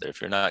putting out there. If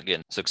you're not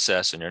getting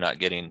success and you're not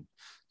getting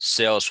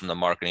sales from the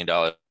marketing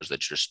dollars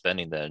that you're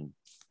spending, then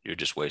you're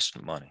just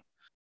wasting money.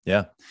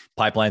 Yeah.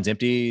 Pipeline's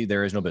empty.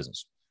 There is no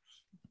business.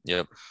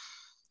 Yep.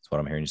 That's what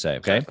I'm hearing you say.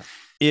 Okay. Exactly.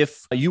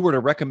 If you were to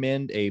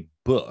recommend a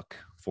book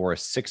for a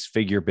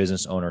 6-figure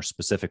business owner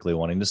specifically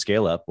wanting to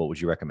scale up, what would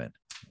you recommend?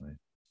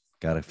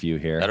 Got a few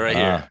here. Got it right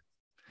here.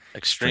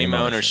 Extreme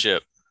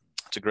ownership.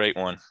 It's a great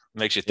one.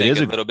 Makes you think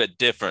a little bit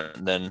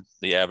different than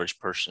the average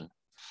person.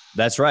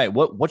 That's right.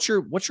 What's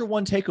your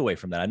one takeaway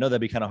from that? I know that'd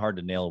be kind of hard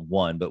to nail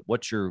one, but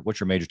what's your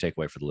major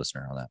takeaway for the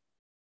listener on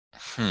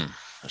that?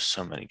 There's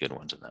so many good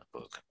ones in that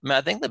book. I mean,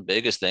 I think the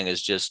biggest thing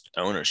is just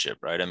ownership,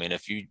 right? I mean,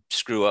 if you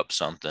screw up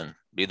something,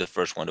 be the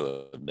first one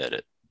to admit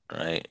it,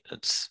 right?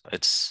 It's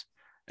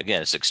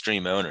again, it's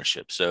extreme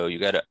ownership. So you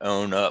got to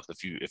own up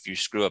if you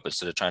screw up,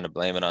 instead of trying to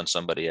blame it on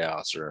somebody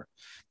else or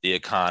the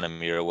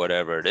economy or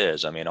whatever it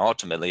is. I mean,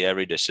 ultimately,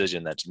 every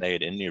decision that's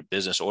made in your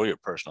business or your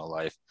personal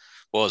life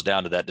boils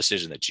down to that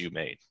decision that you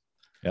made.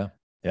 Yeah.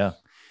 Yeah.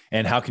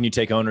 And how can you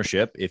take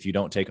ownership if you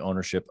don't take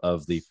ownership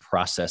of the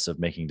process of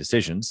making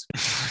decisions?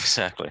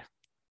 Exactly.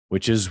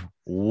 Which is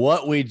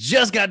what we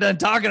just got done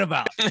talking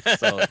about.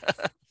 So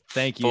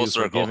thank you. Full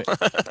circle.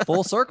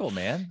 Full circle,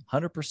 man.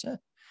 100%.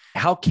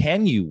 How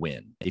can you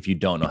win if you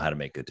don't know how to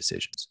make good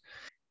decisions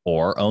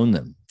or own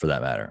them, for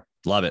that matter?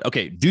 Love it.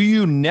 Okay. Do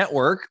you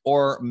network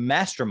or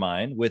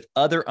mastermind with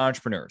other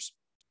entrepreneurs?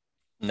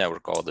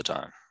 Network all the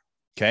time.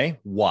 Okay.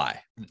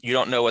 Why? You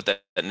don't know what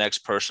that next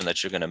person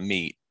that you're going to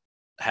meet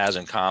has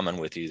in common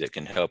with you that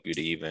can help you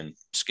to even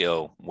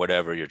scale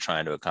whatever you're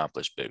trying to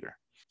accomplish bigger,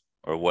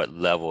 or what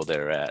level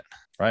they're at.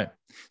 Right.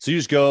 So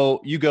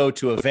you go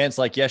to events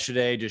like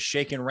yesterday, just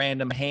shaking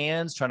random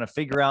hands, trying to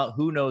figure out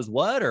who knows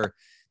what, or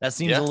that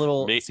seems a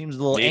little meeting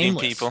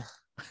aimless. People,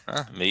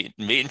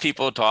 meeting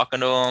people,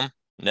 talking to them,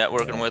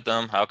 networking with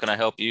them. How can I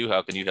help you?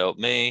 How can you help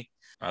me?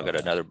 I got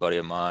another buddy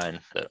of mine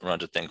that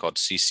runs a thing called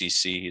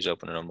CCC. He's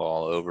opening them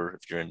all over.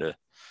 If you're into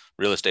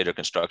real estate or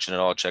construction at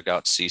all, check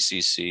out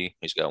CCC.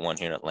 He's got one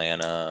here in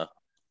Atlanta,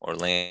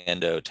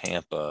 Orlando,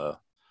 Tampa,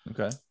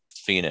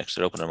 Phoenix.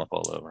 They're opening them up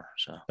all over.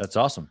 So that's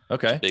awesome.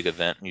 Okay. Big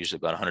event, usually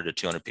about 100 to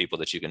 200 people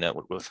that you can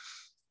network with.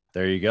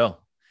 There you go.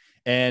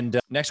 And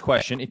next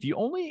question, if you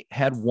only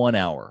had 1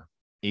 hour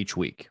each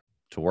week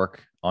to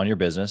work on your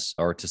business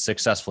or to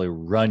successfully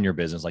run your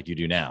business like you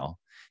do now,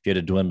 if you had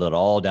to dwindle it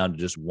all down to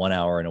just 1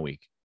 hour in a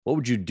week, what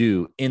would you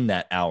do in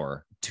that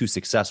hour to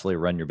successfully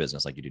run your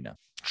business like you do now?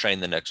 Train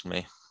the next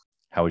me.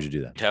 How would you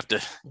do that?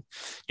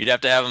 You'd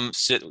have to have them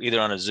sit either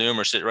on a Zoom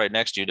or sit right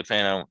next to you,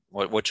 depending on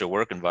what your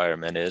work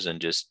environment is, and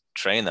just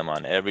train them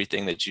on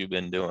everything that you've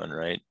been doing,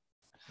 right?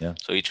 Yeah.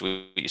 So each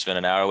week you spend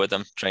an hour with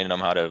them, training them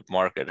how to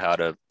market, how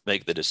to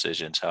make the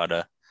decisions, how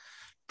to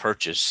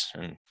purchase,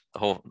 and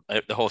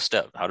the whole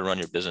step, how to run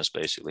your business,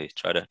 basically.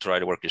 Try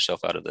to work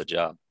yourself out of the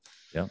job.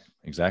 Yeah,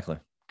 exactly.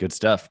 Good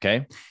stuff.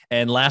 Okay.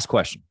 And last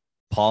question,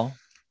 Paul,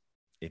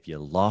 if you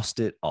lost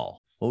it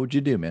all, what would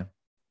you do, man?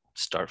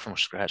 Start from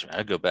scratch.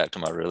 I'd go back to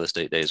my real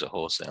estate days of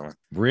wholesaling.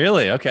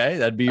 Really? Okay.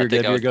 That'd be your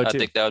go-to. I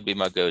think that would be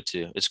my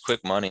go-to. It's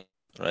quick money,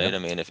 right? Yep. I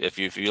mean, if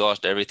you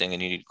lost everything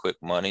and you need quick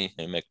money,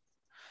 you make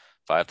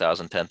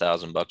 $5,000,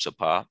 $10,000 a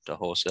pop to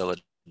wholesale a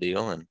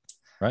deal. And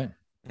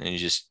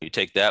you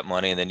take that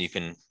money and then you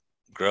can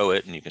grow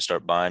it and you can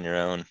start buying your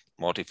own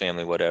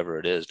multifamily, whatever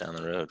it is, down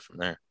the road from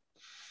there.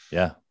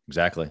 Yeah,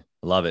 exactly.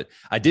 I love it.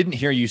 I didn't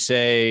hear you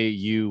say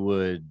you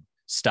would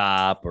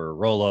stop or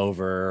roll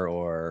over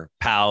or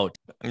pout.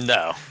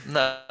 No,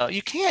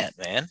 you can't,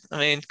 man. I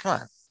mean,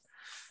 come on.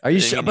 Are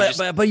you?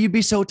 But you'd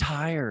be so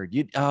tired.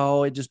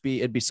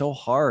 It'd be so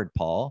hard,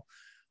 Paul.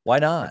 Why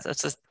not?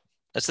 That's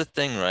the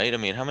thing, right? I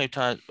mean, how many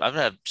times I've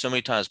had so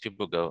many times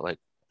people go like,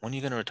 when are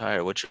you going to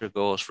retire? What's your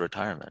goals for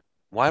retirement?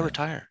 Why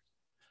retire?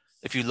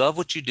 If you love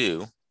what you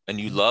do and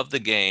you love the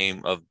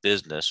game of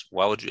business,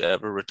 why would you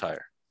ever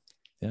retire?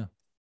 Yeah.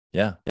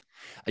 Yeah.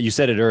 You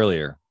said it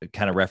earlier,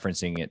 kind of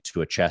referencing it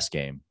to a chess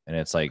game. And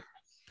it's like,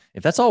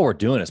 if that's all we're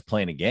doing is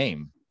playing a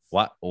game,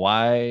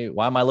 why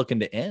am I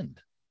looking to end?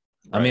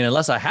 Right. I mean,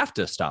 unless I have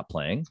to stop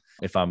playing,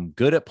 if I'm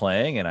good at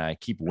playing and I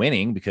keep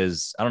winning,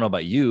 because I don't know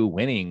about you,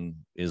 winning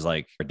is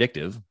like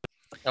addictive.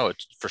 Oh,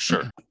 it's for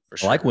sure.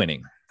 I like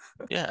winning.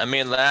 Yeah. I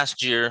mean,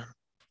 last year,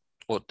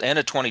 end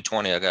of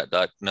 2020, I got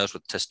diagnosed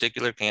with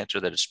testicular cancer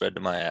that had spread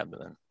to my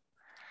abdomen.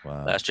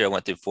 Wow. Last year, I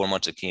went through 4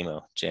 months of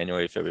chemo,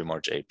 January, February,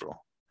 March,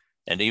 April.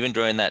 And even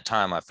during that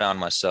time, I found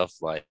myself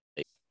like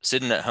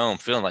sitting at home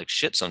feeling like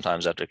shit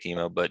sometimes after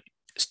chemo, but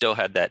still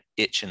had that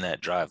itch and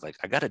that drive. Like,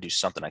 I got to do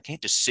something. I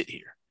can't just sit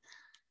here.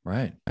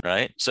 Right.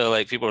 Right. So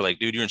like people were like,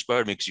 dude, you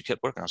inspired me because you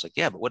kept working. I was like,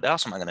 yeah, but what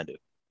else am I going to do?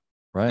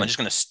 Right. Am I just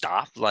going to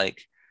stop?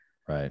 Like,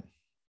 right.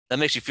 That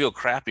makes you feel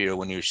crappier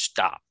when you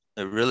stop.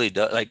 It really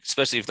does. Like,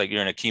 especially if like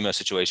you're in a chemo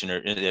situation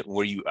or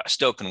where you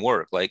still can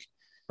work, like,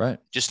 right.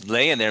 Just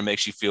laying there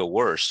makes you feel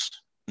worse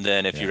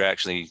than if you're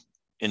actually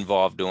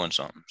involved doing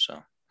something.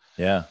 So,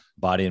 yeah.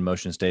 Body in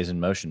motion stays in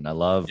motion. I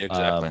love the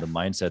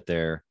mindset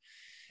there.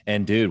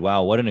 And dude,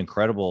 wow, what an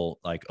incredible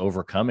like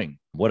overcoming.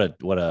 What a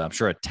I'm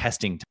sure a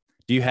testing.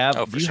 Do you have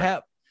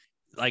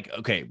like,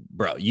 okay,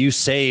 bro, you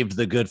saved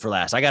the good for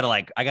last. I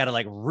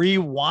gotta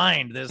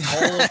rewind this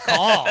whole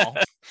call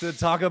to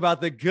talk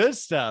about the good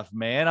stuff,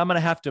 man. I'm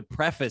gonna have to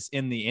preface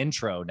in the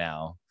intro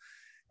now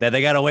that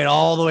they gotta wait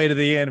all the way to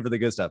the end for the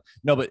good stuff.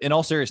 No, but in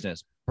all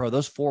seriousness, bro,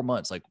 those 4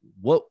 months, like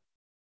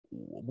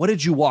what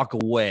did you walk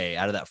away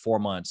out of that 4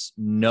 months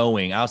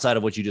knowing, outside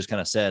of what you just kind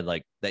of said,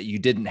 like that you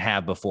didn't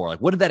have before? Like,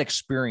 what did that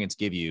experience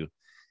give you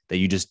that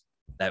you just,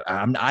 that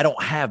I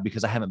don't have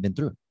because I haven't been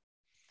through it?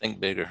 Think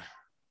bigger.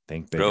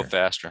 Grow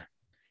faster.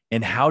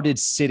 And how did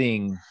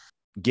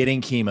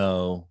getting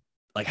chemo,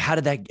 like how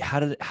did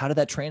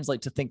that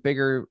translate to think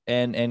bigger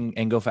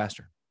and go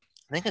faster?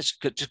 I think it's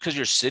just because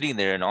you're sitting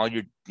there and all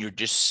you're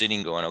just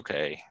sitting going,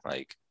 okay,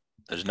 like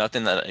there's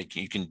nothing that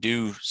you can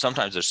do.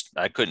 Sometimes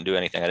I couldn't do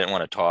anything. I didn't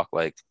want to talk.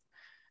 Like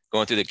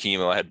going through the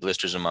chemo, I had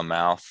blisters in my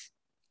mouth.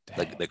 Dang.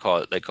 Like they call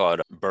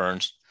it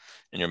burns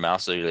in your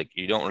mouth. So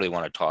you don't really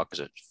want to talk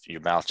because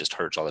your mouth just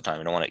hurts all the time.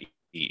 You don't want to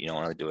eat, you don't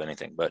want to do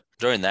anything. But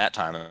during that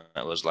time,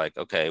 it was like,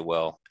 okay,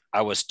 well,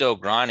 I was still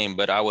grinding,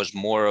 but I was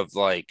more of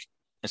like,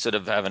 instead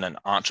of having an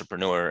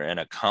entrepreneur and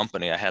a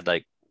company, I had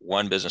like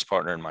one business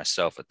partner and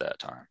myself at that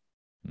time.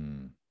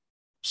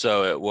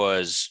 So it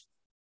was,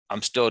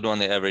 I'm still doing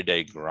the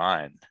everyday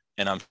grind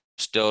and I'm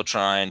still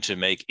trying to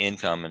make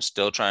income and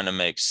still trying to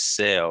make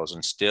sales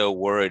and still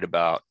worried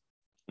about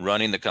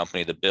running the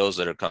company, the bills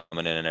that are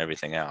coming in and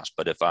everything else.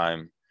 But if I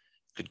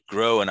could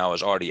grow and I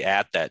was already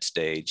at that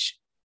stage,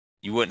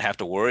 you wouldn't have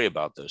to worry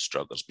about those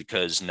struggles,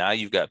 because now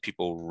you've got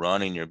people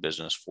running your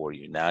business for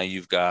you. Now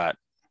you've got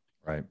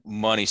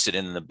money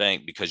sitting in the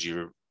bank because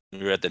you're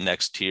at the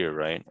next tier,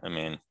 right? I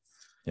mean,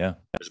 yeah.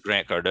 As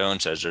Grant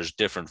Cardone says, there's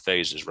different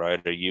phases,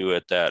 right? Are you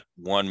at that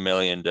 1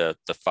 million to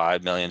the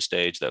 5 million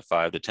stage, that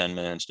 5 to 10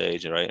 million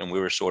stage, right? And we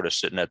were sort of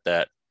sitting at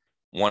that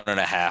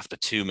 1.5 to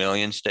 2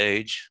 million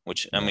stage,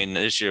 which I mean,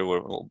 this year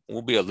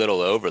we'll be a little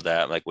over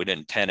that. Like we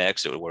didn't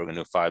 10X it. We're going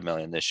to do 5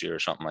 million this year or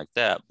something like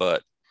that.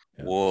 But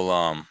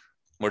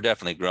we're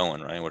definitely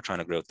growing, right? We're trying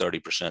to grow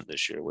 30%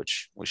 this year,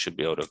 which we should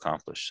be able to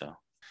accomplish. So.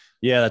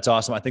 Yeah, that's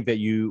awesome. I think that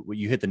you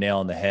hit the nail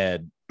on the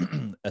head,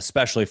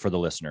 especially for the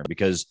listener,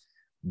 because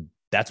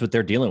that's what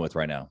they're dealing with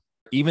right now.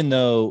 Even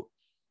though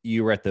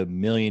you were at the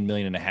million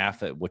and a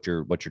half at what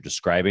you're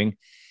describing,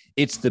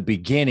 it's the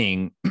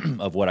beginning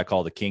of what I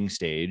call the king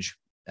stage,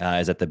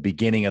 is at the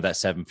beginning of that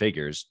 7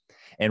 figures.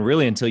 And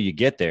really, until you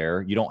get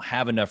there, you don't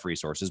have enough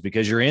resources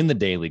because you're in the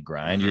daily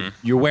grind. Mm-hmm.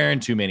 You're wearing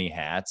too many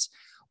hats,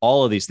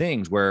 all of these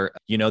things where,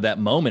 that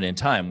moment in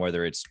time,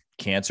 whether it's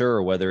cancer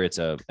or whether it's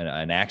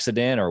an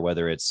accident or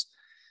whether it's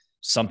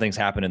something's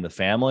happened in the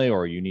family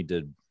or you need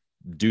to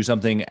do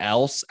something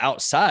else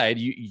outside,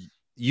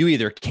 you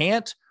either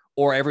can't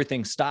or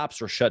everything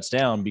stops or shuts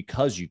down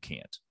because you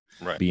can't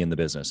be in the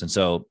business. And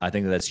so I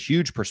think that's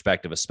huge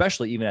perspective,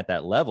 especially even at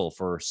that level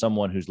for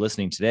someone who's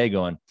listening today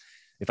going,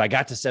 if I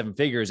got to 7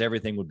 figures,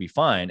 everything would be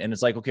fine. And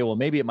it's like, okay, well,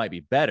 maybe it might be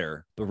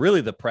better, but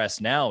really the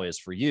press now is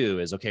for you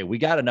is, okay, we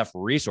got enough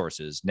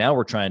resources. Now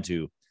we're trying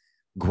to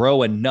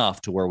grow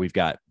enough to where we've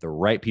got the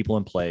right people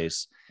in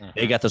place. Mm-hmm.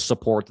 They got the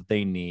support that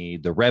they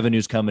need. The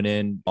revenue's coming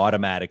in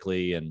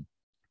automatically. And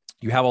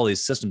you have all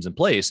these systems in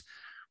place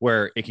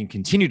where it can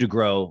continue to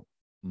grow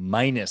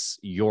minus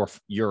your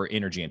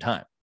energy and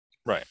time.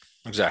 Right.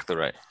 Exactly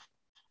right.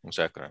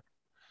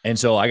 And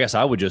so I guess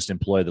I would just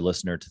employ the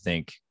listener to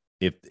think,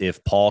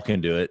 if Paul can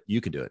do it,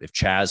 you can do it. If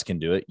Chaz can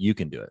do it, you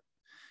can do it.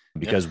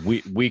 Because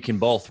we can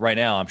both right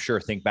now, I'm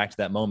sure, think back to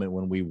that moment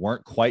when we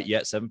weren't quite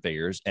yet 7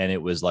 figures. And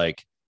it was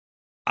like,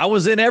 I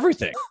was in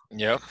everything.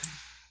 Yep.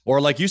 Or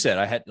like you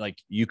said,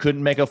 you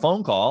couldn't make a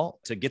phone call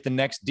to get the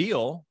next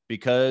deal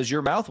because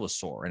your mouth was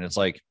sore. And it's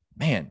like,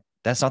 man,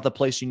 that's not the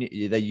place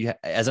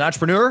as an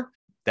entrepreneur,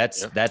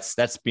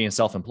 that's being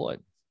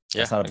self-employed.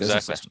 That's not a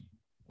business system.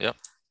 Yep.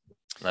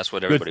 That's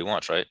what everybody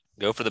wants, right?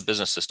 Go for the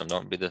business system.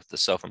 Don't be the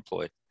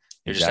self-employed.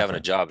 You're just having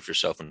a job if you're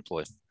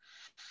self-employed.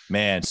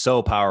 Man,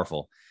 so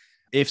powerful.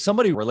 If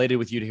somebody related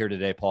with you here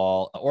today,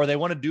 Paul, or they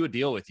want to do a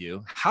deal with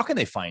you, how can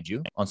they find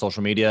you on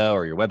social media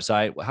or your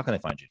website? How can they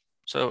find you?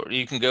 So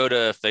you can go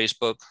to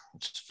Facebook.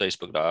 It's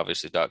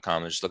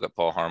facebook.com and just look up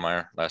Paul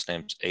Harmeyer. Last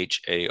name's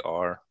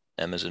Har,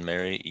 M as in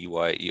Mary,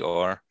 Eyer.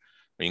 Or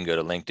you can go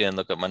to LinkedIn,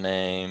 look up my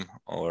name,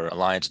 or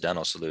Alliance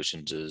Dental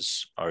Solutions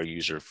is our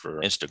user for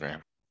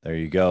Instagram. There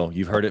you go.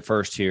 You've heard it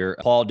first here.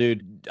 Paul,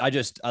 dude,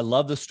 I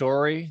love the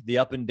story, the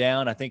up and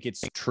down. I think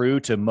it's true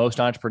to most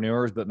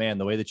entrepreneurs, but man,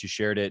 the way that you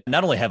shared it,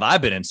 not only have I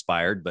been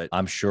inspired, but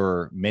I'm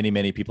sure many,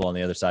 many people on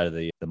the other side of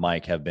the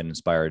mic have been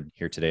inspired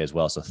here today as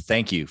well. So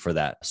thank you for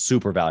that.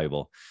 Super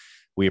valuable.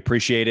 We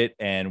appreciate it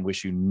and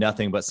wish you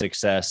nothing but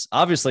success,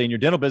 obviously in your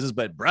dental business,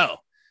 but bro,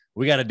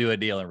 we got to do a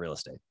deal in real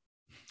estate.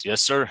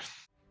 Yes, sir.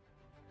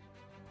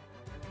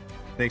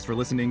 Thanks for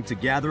listening to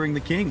Gathering the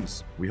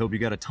Kings. We hope you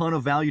got a ton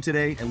of value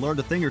today and learned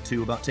a thing or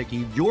two about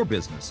taking your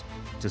business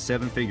to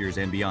 7 figures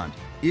and beyond.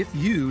 If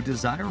you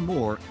desire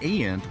more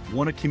and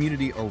want a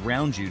community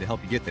around you to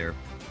help you get there,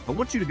 I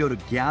want you to go to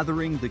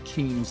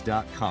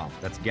gatheringthekings.com.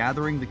 That's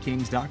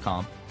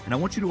gatheringthekings.com. And I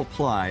want you to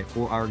apply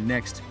for our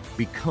next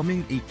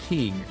Becoming a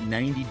King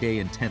 90-day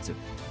intensive.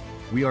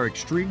 We are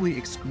extremely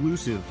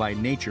exclusive by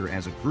nature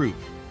as a group.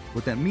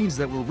 What that means is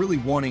that we're really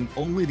wanting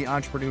only the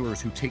entrepreneurs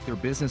who take their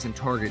business and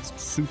targets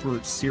super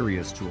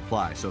serious to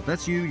apply. So if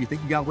that's you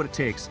think you got what it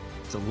takes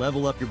to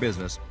level up your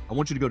business, I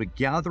want you to go to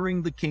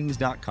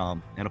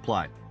gatheringthekings.com and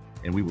apply.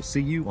 And we will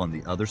see you on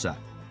the other side.